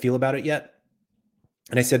know how I feel about it yet.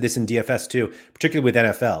 And I said this in DFS too, particularly with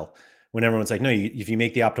NFL, when everyone's like, no, if you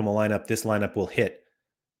make the optimal lineup, this lineup will hit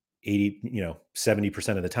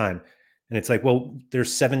 70% of the time. And it's like, well,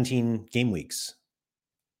 there's 17 game weeks.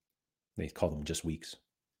 They call them just weeks.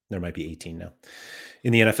 There might be 18 now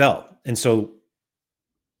in the NFL. And so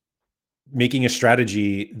making a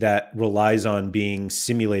strategy that relies on being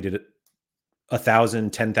simulated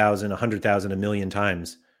 1,000, 10,000, 100,000, a million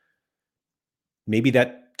times, maybe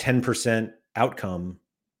that 10% outcome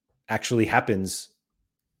actually happens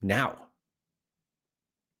now.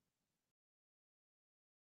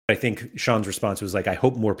 I think Sean's response was like, I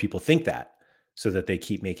hope more people think that so that they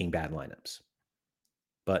keep making bad lineups.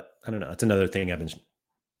 But I don't know. It's another thing I've been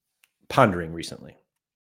pondering recently.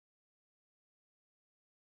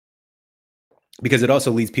 Because it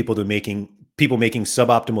also leads people making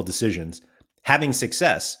suboptimal decisions, having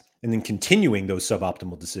success, and then continuing those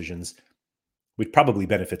suboptimal decisions, which probably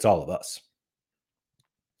benefits all of us.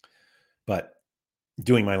 But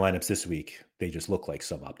doing my lineups this week, they just look like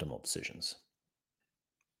suboptimal decisions.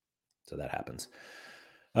 So that happens.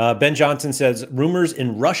 Ben Johnson says, rumors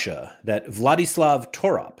in Russia that Vladislav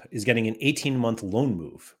Torop is getting an 18-month loan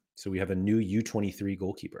move. So we have a new U23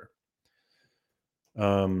 goalkeeper.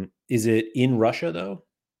 Is it in Russia, though?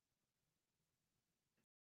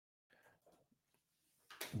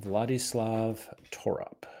 Vladislav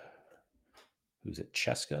Torop, who's at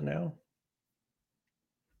Cheska now.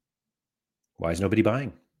 Why is nobody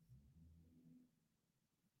buying?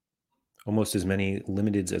 Almost as many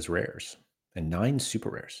limiteds as rares, and 9 super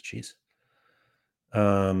rares. Jeez.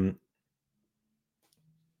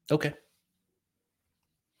 Okay.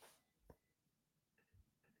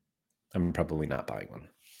 I'm probably not buying one.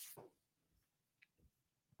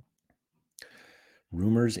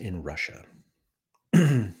 Rumors in Russia.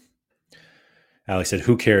 Ali said,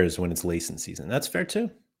 who cares when it's lacing season? That's fair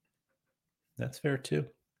too. That's fair too.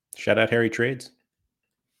 Shout out Harry Trades.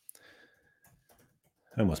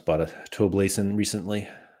 I almost bought a Tobe Lacen recently.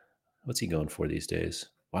 What's he going for these days?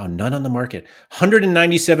 Wow, none on the market.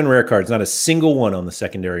 197 rare cards, not a single one on the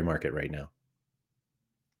secondary market right now.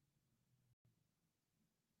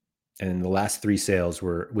 And the last 3 sales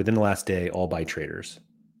were within the last day, all by traders.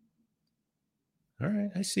 All right,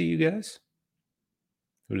 I see you guys.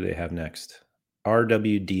 Who do they have next?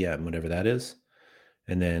 RWDM, whatever that is.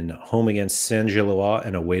 And then home against Saint-Gilloise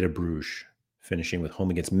and away to Bruges, finishing with home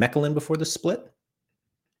against Mechelen before the split.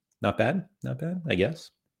 Not bad, I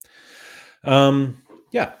guess.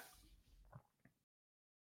 Yeah.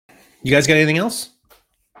 You guys got anything else?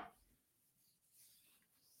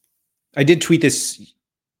 I did tweet this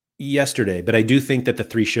yesterday, but I do think that the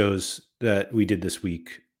 3 shows that we did this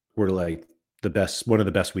week were like one of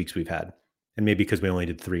the best weeks we've had. And maybe because we only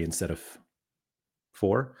did 3 instead of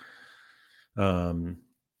 4.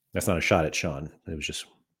 That's not a shot at Sean. It was just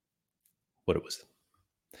what it was.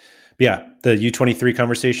 But yeah, the U23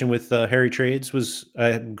 conversation with Harry Trades was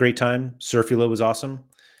a great time. Surfula was awesome.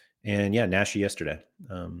 And yeah, Nashi yesterday.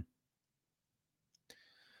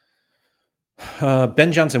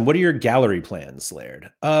 Ben Johnson, what are your gallery plans,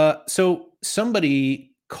 Laird? So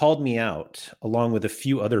somebody called me out along with a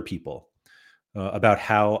few other people about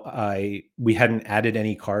how we hadn't added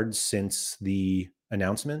any cards since the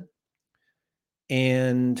announcement.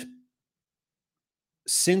 And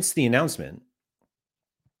since the announcement,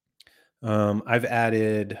 I've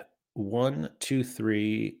added 1, 2,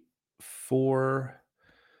 3, 4,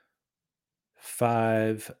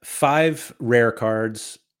 5 rare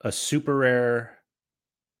cards, a super rare,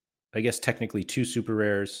 I guess technically 2 super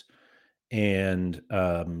rares, and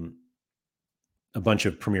a bunch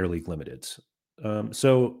of Premier League limiteds.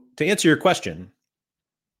 So to answer your question,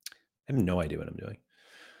 I have no idea what I'm doing.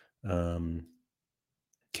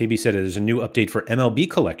 KB said there's a new update for MLB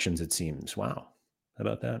collections, it seems. Wow. How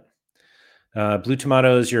about that? Blue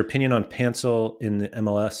Tomatoes, your opinion on Pansel in the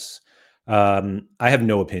MLS? I have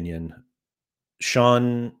no opinion.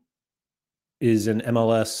 Sean is an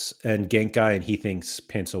MLS and Gank guy, and he thinks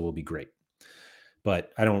Pansel will be great.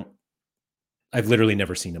 But I've literally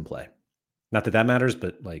never seen him play. Not that matters,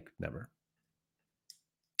 but like never.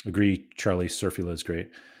 Agree, Charlie. Surfula is great.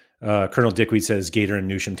 Colonel Dickweed says Gator and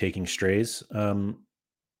Newsham taking strays.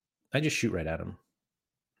 I just shoot right at him.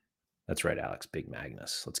 That's right, Alex. Big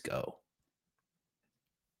Magnus. Let's go.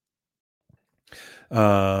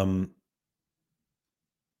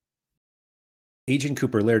 Agent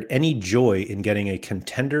Cooper, Laird, any joy in getting a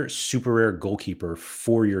contender super rare goalkeeper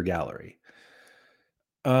for your gallery?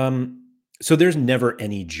 So there's never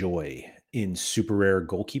any joy in super rare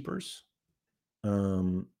goalkeepers.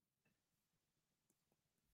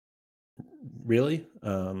 Really?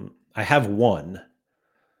 I have one,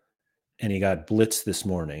 and he got blitzed this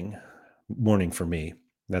morning for me.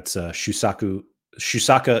 That's Shusaka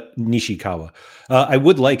Nishikawa. I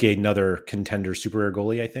would like another contender super rare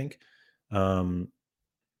goalie, I think.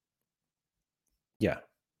 Yeah.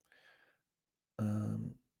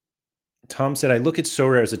 Tom said, I look at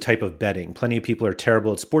Sorare as a type of betting. Plenty of people are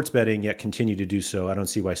terrible at sports betting, yet continue to do so. I don't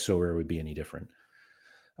see why Sorare would be any different.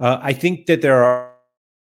 I think that there are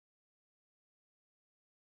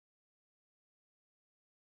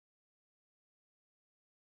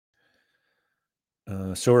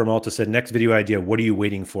Sorare Malta said, next video idea, what are you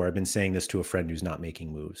waiting for? I've been saying this to a friend who's not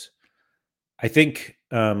making moves. I think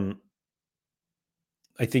the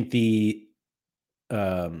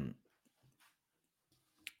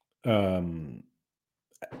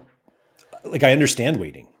like I understand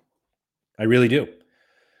waiting. I really do.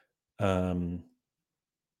 Yeah.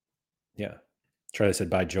 Charlie said,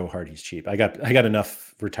 buy Joe Hart. He's cheap. I got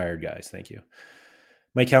enough retired guys. Thank you.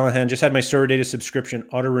 Mike Callahan, just had my Sorare Data subscription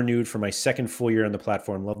auto-renewed for my second full year on the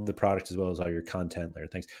platform. Love the product as well as all your content there.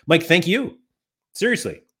 Thanks. Mike, thank you.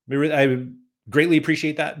 Seriously. I greatly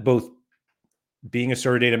appreciate that, both being a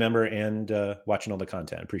Sorare Data member and watching all the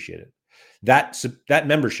content. Appreciate it. That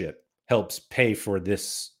membership helps pay for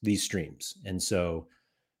these streams. And so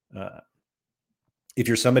if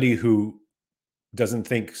you're somebody who doesn't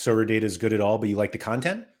think Sorare Data is good at all, but you like the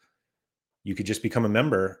content, you could just become a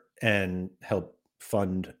member and help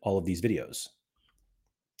fund all of these videos.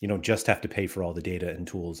 You don't just have to pay for all the data and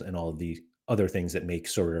tools and all of the other things that make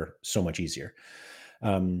Sorare so much easier.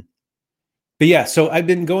 But yeah, so I've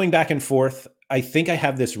been going back and forth. I think I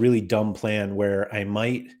have this really dumb plan where I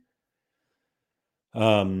might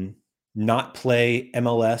not play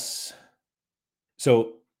MLS.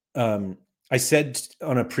 So I said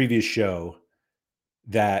on a previous show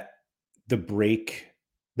that the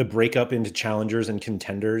breakup into challengers and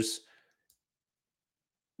contenders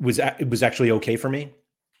was actually okay for me.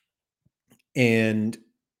 And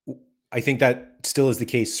I think that still is the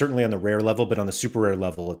case, certainly on the rare level, but on the super rare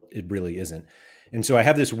level, it really isn't. And so I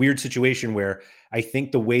have this weird situation where I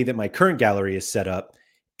think the way that my current gallery is set up,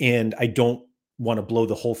 and I don't want to blow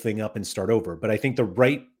the whole thing up and start over, but I think the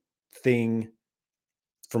right thing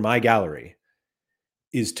for my gallery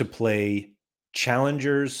is to play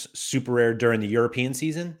challengers super rare during the European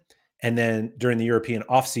season, and then during the European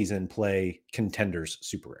off season, play contenders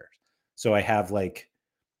super rare. So I have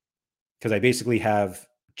because I basically have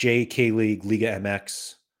JK League, Liga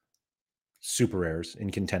MX super rares in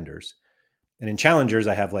contenders. And in challengers,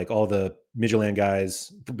 I have all the Midtjylland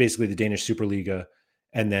guys, basically the Danish Superliga,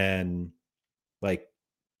 and then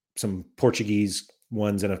some Portuguese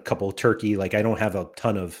ones and a couple of Turkey. I don't have a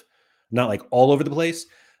ton of, not all over the place,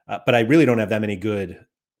 but I really don't have that many good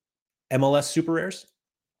MLS super rares.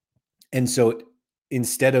 And so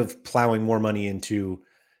instead of plowing more money into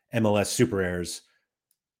MLS super rares,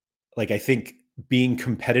 I think being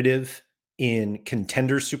competitive in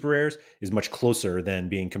contender super rares is much closer than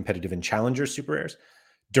being competitive in challenger super rares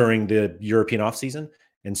during the European off season.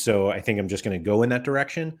 And so I think I'm just going to go in that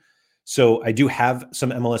direction. So I do have some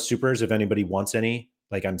MLS super rares. If anybody wants any,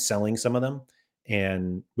 I'm selling some of them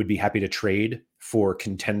and would be happy to trade for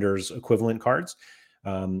contenders equivalent cards,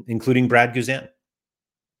 including Brad Guzan.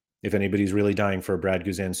 If anybody's really dying for a Brad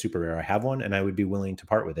Guzan super rare, I have one and I would be willing to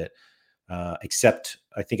part with it. Except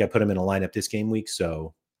I think I put him in a lineup this game week,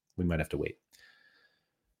 so we might have to wait.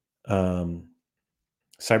 Cyber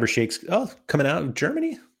Shakes, coming out of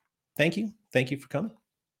Germany. Thank you for coming.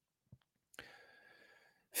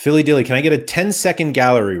 Philly Dilly, can I get a 10-second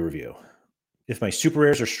gallery review? If my super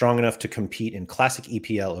rares are strong enough to compete in classic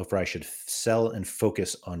EPL, or if I should sell and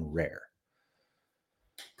focus on rare.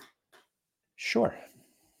 Sure.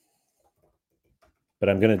 But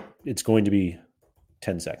it's going to be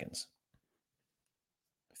 10 seconds.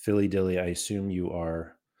 Philly Dilly, I assume you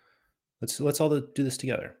are. Let's all do this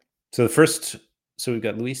together. So we've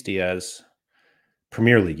got Luis Diaz,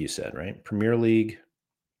 Premier League, you said, right? Premier League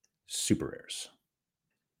super rares.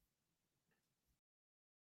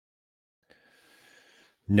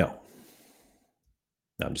 No,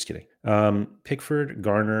 I'm just kidding. Pickford,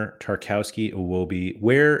 Garner, Tarkowski, Iwobi.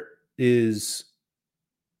 Where is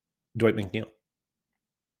Dwight McNeil?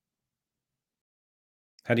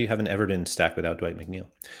 How do you have an Everton stack without Dwight McNeil?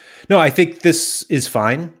 No, I think this is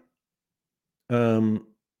fine. Luis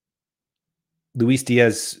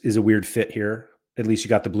Diaz is a weird fit here. At least you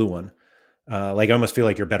got the blue one. I almost feel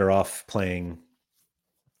like you're better off playing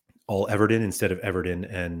all Everton instead of Everton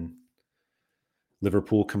and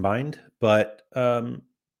Liverpool combined. But I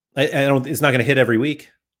don't. It's not going to hit every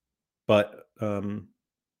week. But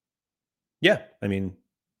yeah, I mean,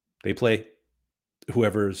 they play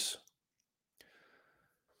whoever's.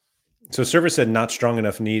 So server said not strong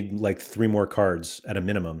enough, need 3 more cards at a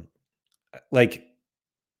minimum.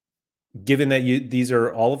 Given that these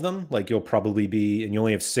are all of them, you'll probably be, and you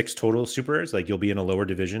only have 6 total super rares, you'll be in a lower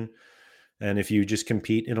division. And if you just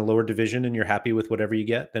compete in a lower division and you're happy with whatever you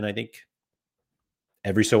get, then I think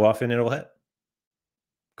every so often it'll hit.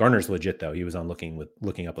 Garner's legit though. He was on looking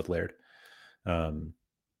up with Laird. I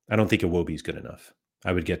don't think Iwobi's good enough.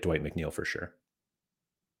 I would get Dwight McNeil for sure.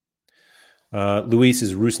 Luis,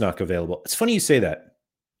 is Rusnak available? It's funny you say that.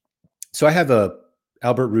 So I have a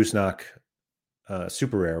Albert Rusnak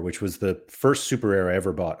super rare, which was the first super rare I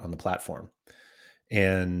ever bought on the platform.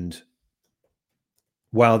 And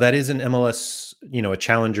while that is an MLS, a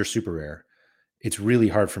challenger super rare, it's really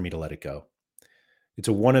hard for me to let it go. It's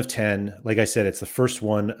a 1 of 10. Like I said, it's the first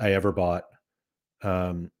one I ever bought.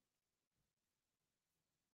 Got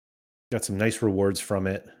some nice rewards from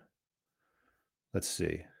it. Let's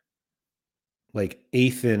see. like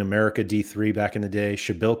 8th in America D3 back in the day.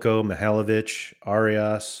 Shabilko, Mihailovic,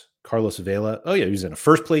 Arias, Carlos Vela. Oh yeah, he was in a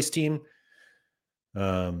first place team.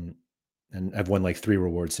 And I've won like 3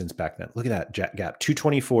 rewards since back then. Look at that gap: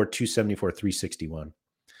 224, 274, 361.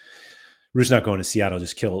 Rusnak going to Seattle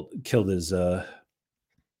just killed his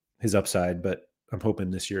upside, but I'm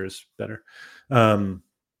hoping this year is better.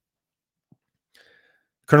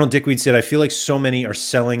 Colonel Dickweed said, I feel like so many are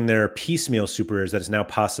selling their piecemeal super rares that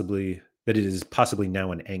it is possibly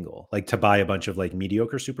now an angle, like to buy a bunch of like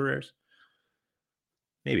mediocre super rares.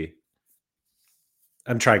 Maybe.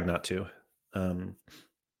 I'm trying not to.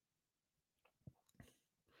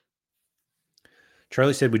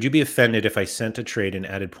 Charlie said, would you be offended if I sent a trade and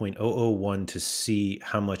added 0.001 to see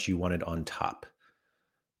how much you wanted on top?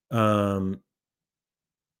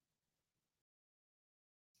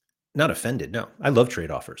 Not offended. No, I love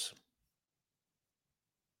trade offers.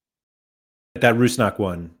 That Rusnak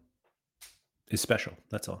one is special.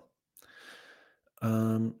 That's all.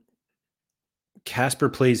 Casper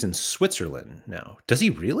plays in Switzerland now. Does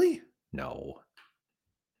he really? No.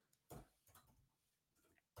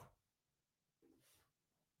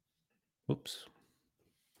 Whoops.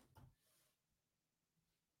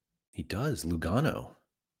 He does. Lugano.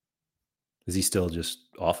 Is he still just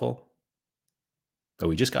awful? Oh,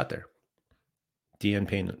 we just got there.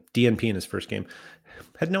 DNP in his first game.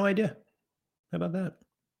 Had no idea. How about that?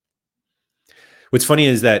 What's funny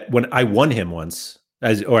is that when I won him once,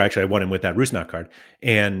 I won him with that Rusnak card,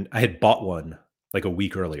 and I had bought one like a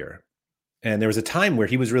week earlier. And there was a time where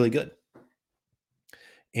he was really good.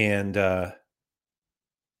 And it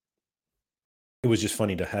was just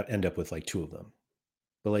funny to end up with like 2 of them.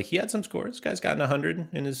 But like he had some scores. This guy's gotten 100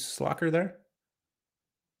 in his locker there.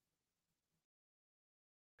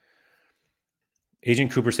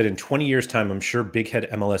 Agent Cooper said, in 20 years' time, I'm sure big head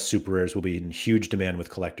MLS super rares will be in huge demand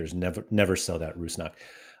with collectors. Never sell that Rusnak.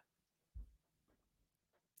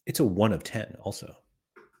 It's a 1 of 10 also.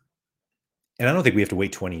 And I don't think we have to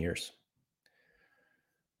wait 20 years.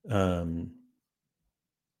 I mean,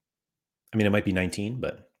 it might be 19,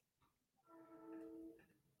 but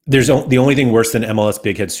there's the only thing worse than MLS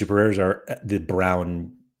big head super rares are the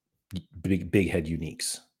brown big head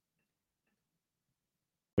uniques,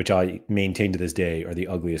 which I maintain to this day are the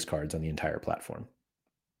ugliest cards on the entire platform.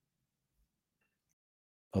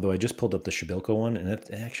 Although I just pulled up the Shabilko one, and it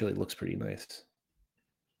actually looks pretty nice.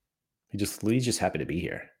 He's just happy to be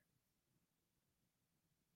here.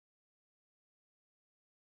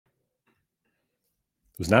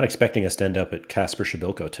 Was not expecting us to end up at Casper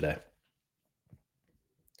Shabilko today.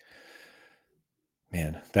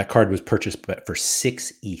 Man, that card was purchased for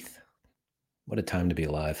 6 ETH. What a time to be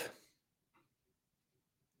alive.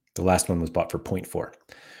 The last one was bought for 0.4.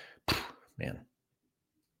 Man.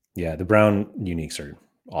 Yeah, the brown uniques are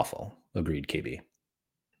awful. Agreed, KB.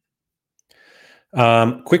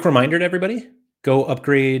 Quick reminder to everybody, go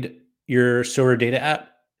upgrade your Sorare Data app.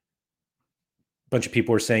 A bunch of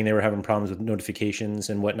people were saying they were having problems with notifications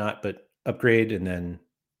and whatnot, but upgrade and then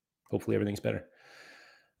hopefully everything's better.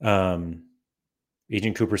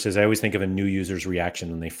 Agent Cooper says, I always think of a new user's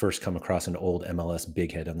reaction when they first come across an old MLS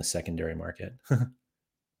big head on the secondary market.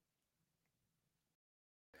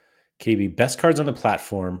 KB, best cards on the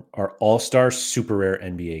platform are all-star super rare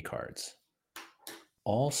NBA cards.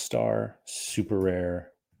 All-star super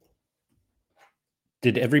rare.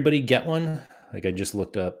 Did everybody get one? Like I just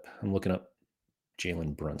looked up. I'm looking up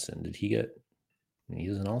Jalen Brunson. Did he get? He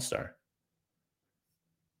was an all-star.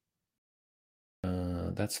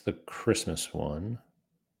 That's the Christmas one.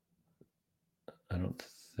 I don't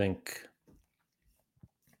think.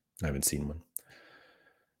 I haven't seen one.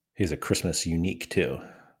 He's a Christmas unique too.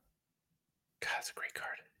 God, it's a great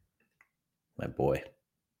card. My boy.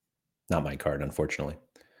 Not my card, unfortunately.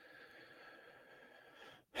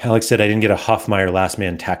 Alex said I didn't get a Hoffmeyer last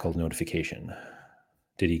man tackle notification.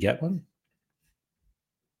 Did he get one?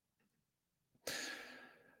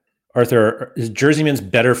 Arthur, is Jersey Mints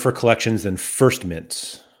better for collections than First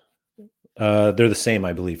Mints? They're the same,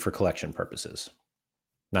 I believe, for collection purposes.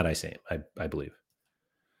 Not I believe.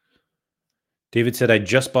 David said, I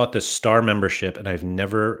just bought the Star membership and I've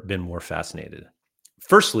never been more fascinated.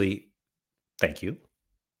 Firstly, thank you.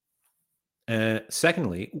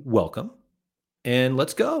 Secondly, welcome. And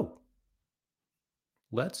let's go.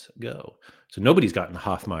 Let's go. So nobody's gotten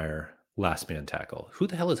Hoffmeyer last man tackle. Who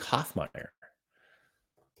the hell is Hoffmeyer?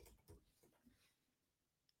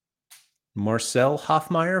 Marcel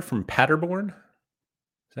Hoffmeyer from Paderborn?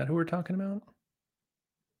 Is that who we're talking about?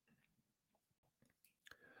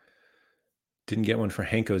 Didn't get one for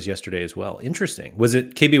Hanko's yesterday as well. Interesting. Was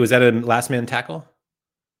it, KB, was that a last man tackle?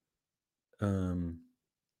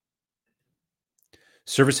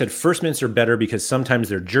 Server said first mints are better because sometimes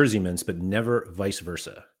they're Jersey mints, but never vice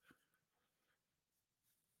versa.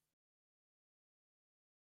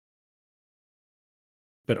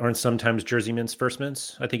 But aren't sometimes Jersey mints first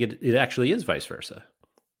mints? I think it actually is vice versa.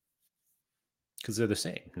 Because they're the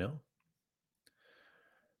same, no?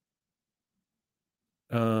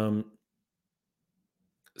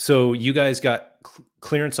 So you guys got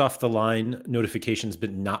clearance off the line notifications,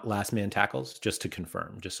 but not last man tackles, just to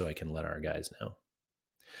confirm, just so I can let our guys know.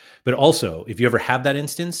 But also, if you ever have that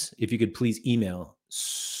instance, if you could please email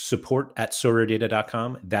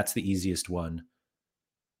support@sorardata.com. That's the easiest one,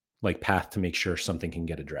 like path to make sure something can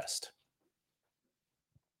get addressed.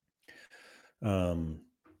 But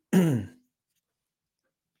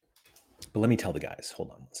let me tell the guys.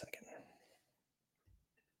 Hold on 1 second.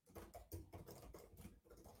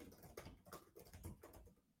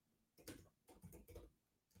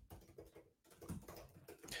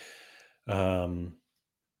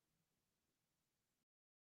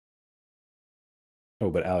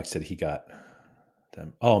 But Alex said he got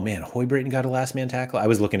them. Oh man, Hoy Brayton got a last man tackle. I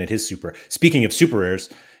was looking at his super. Speaking of super rares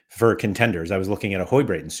for contenders, I was looking at a Hoy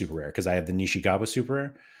Brayton super rare because I have the Nishigawa super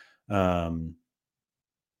rare.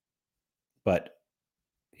 But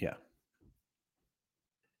yeah,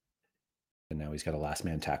 and now he's got a last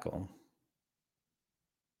man tackle.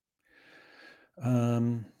 Yeah.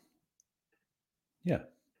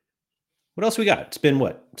 What else we got? It's been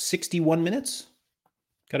what, 61 minutes?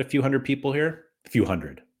 Got a few hundred people here. A few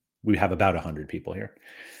hundred. We have about 100 people here.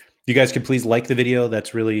 You guys could please like the video.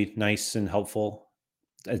 That's really nice and helpful.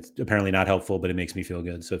 It's apparently not helpful, but it makes me feel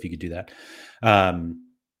good. So if you could do that.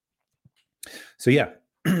 So yeah,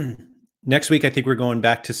 next week, I think we're going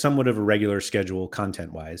back to somewhat of a regular schedule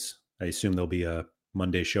content wise. I assume there'll be a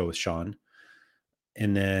Monday show with Sean,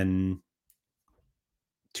 and then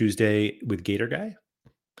Tuesday with Gator Guy.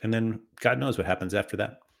 And then God knows what happens after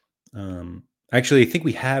that. Actually, I think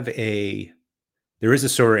we have there is a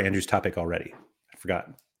Sora Andrews topic already. I forgot.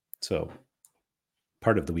 So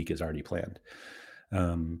part of the week is already planned.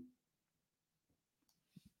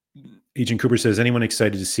 Agent Cooper says, anyone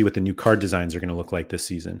excited to see what the new card designs are going to look like this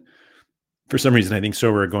season? For some reason, I think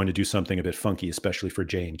Sora are going to do something a bit funky, especially for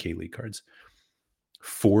J and K League cards.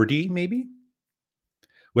 4D, maybe?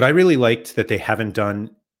 What I really liked that they haven't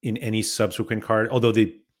done in any subsequent card, although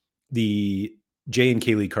the J and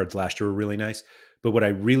K League cards last year were really nice, but what I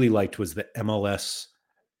really liked was the MLS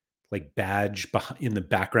like badge in the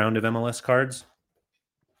background of MLS cards.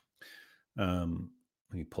 Let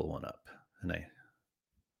me pull one up, and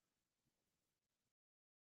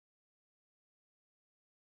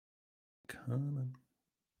come on.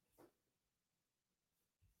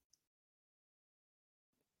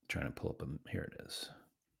 Trying to pull up here it is.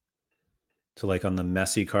 So like on the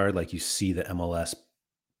Messi card, like you see the MLS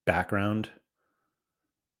background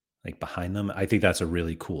like behind them. I think that's a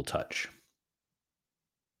really cool touch.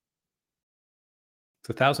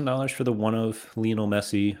 It's $1,000 for the one of Lionel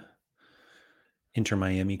Messi Inter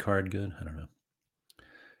Miami card. Good. I don't know.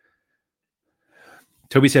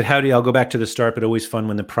 Toby said, howdy, I'll go back to the start, but always fun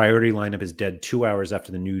when the priority lineup is dead 2 hours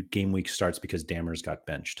after the new game week starts because Dammers got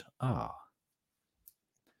benched. That's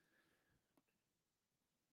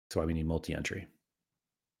why we need multi-entry.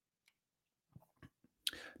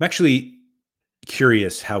 I'm actually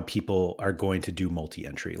curious how people are going to do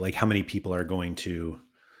multi-entry. Like how many people are going to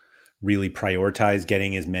really prioritize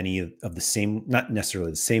getting as many of the same, not necessarily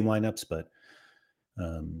the same lineups, but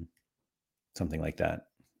something like that.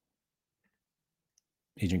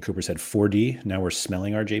 Agent Cooper said 4D. Now we're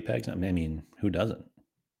smelling our JPEGs. I mean, who doesn't?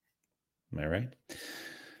 Am I right?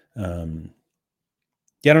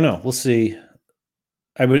 Yeah, I don't know. We'll see.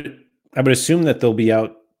 I would assume that they'll be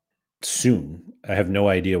out soon. I have no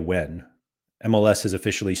idea when. MLS has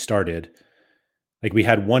officially started. Like we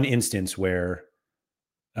had one instance where,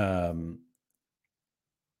 or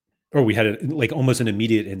we had like almost an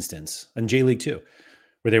immediate instance on J League 2,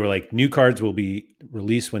 where they were like, new cards will be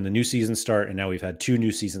released when the new season start. And now we've had 2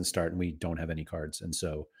 new seasons start and we don't have any cards. And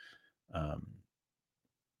so, I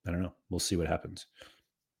don't know. We'll see what happens.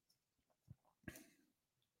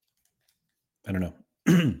 I don't know.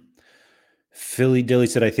 Philly Dilly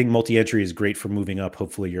said, I think multi-entry is great for moving up.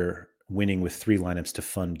 Hopefully you're winning with 3 lineups to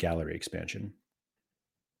fund gallery expansion.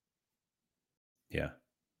 Yeah.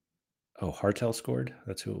 Oh, Hartel scored.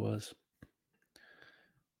 That's who it was.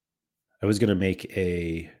 I was going to make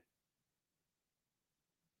a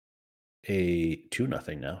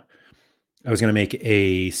 2-0 now. I was going to make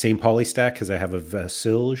a St. Pauli stack because I have a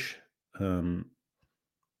Vasilj. I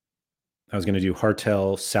was going to do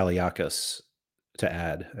Hartel Saliakas to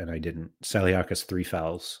add, and I didn't. Saliakas 3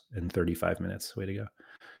 fouls in 35 minutes. Way to go.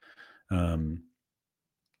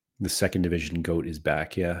 The second division GOAT is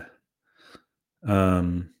back. Yeah.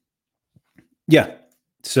 Yeah.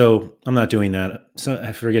 So I'm not doing that. So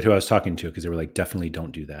I forget who I was talking to because they were like, definitely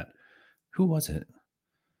don't do that. Who was it?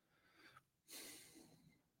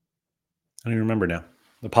 I don't even remember now.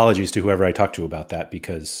 Apologies to whoever I talked to about that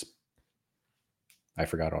because I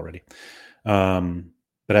forgot already.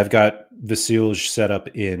 But I've got Vasilj set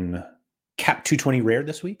up in Cap 220 Rare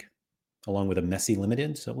this week, along with a Messi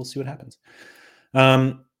Limited. So we'll see what happens.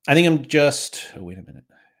 I think I'm just. Oh, wait a minute.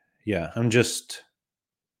 Yeah, I'm just.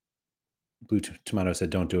 Blue Tomato said,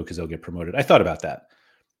 "Don't do it because they'll get promoted." I thought about that,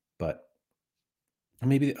 but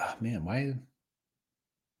maybe. Oh, man, why? I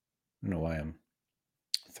don't know why I'm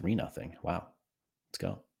 3-0. Wow, let's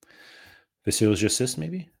go. Vasilj assist,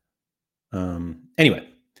 maybe. Anyway,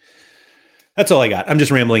 that's all I got. I'm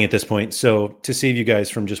just rambling at this point. So to save you guys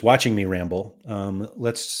from just watching me ramble,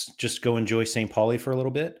 let's just go enjoy St. Pauli for a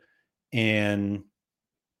little bit. And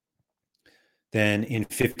then in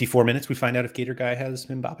 54 minutes, we find out if Gator Guy has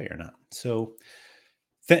Mbappe or not. So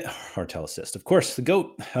Hartel assist, of course, the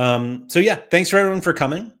GOAT. So yeah, thanks for everyone for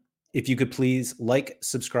coming. If you could please like,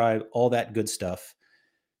 subscribe, all that good stuff.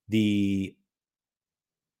 I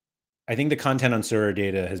think the content on Sorare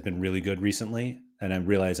Data has been really good recently. And I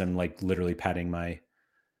realize I'm like literally patting my,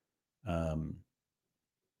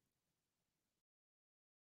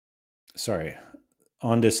 sorry.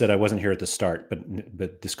 Onda said I wasn't here at the start,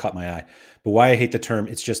 but this caught my eye. But why I hate the term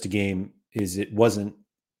 "it's just a game" is it wasn't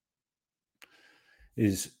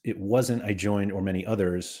I joined or many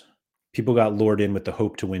others. People got lured in with the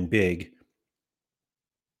hope to win big.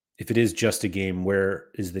 If it is just a game, where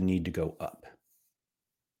is the need to go up?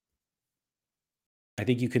 I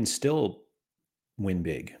think you can still win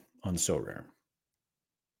big on Sorare.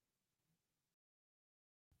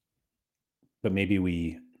 But maybe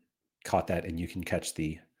we caught that and you can catch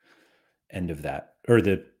the end of that or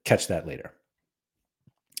catch that later.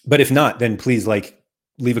 But if not, then please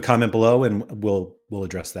leave a comment below and we'll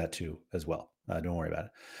address that too as well. Don't worry about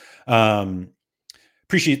it.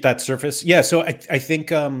 Appreciate that, Surface. Yeah. So I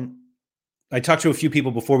think I talked to a few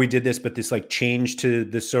people before we did this, but this change to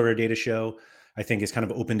the Sorare Data show, I think has kind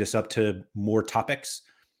of opened us up to more topics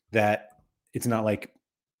that it's not like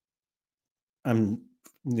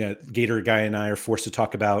Gator Guy and I are forced to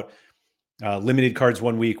talk about limited cards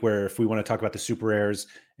one week, where if we want to talk about the super rares,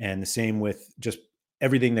 and the same with just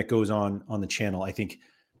everything that goes on the channel, I think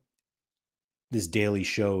this daily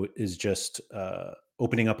show is just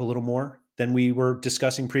opening up a little more than we were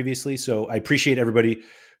discussing previously. So I appreciate everybody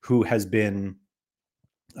who has been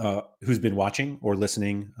who's been watching or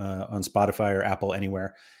listening on Spotify or Apple,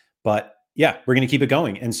 anywhere. But yeah, we're going to keep it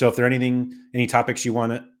going. And so if there are any topics you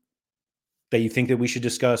want that you think that we should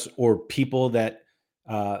discuss, or people that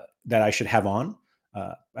I should have on,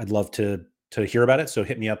 I'd love to hear about it. So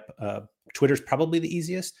hit me up. Twitter's probably the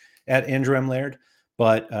easiest at Andrew M. Laird,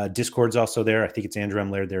 but Discord's also there. I think it's Andrew M.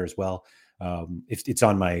 Laird there as well. If it's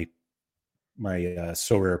on my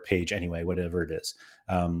Sorare page anyway, whatever it is.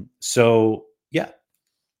 So yeah,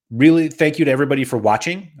 really thank you to everybody for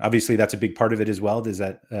watching. Obviously that's a big part of it as well, is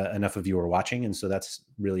that enough of you are watching. And so that's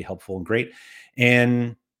really helpful and great.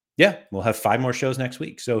 And yeah, we'll have 5 more shows next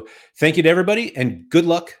week. So thank you to everybody and good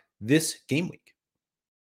luck this game week.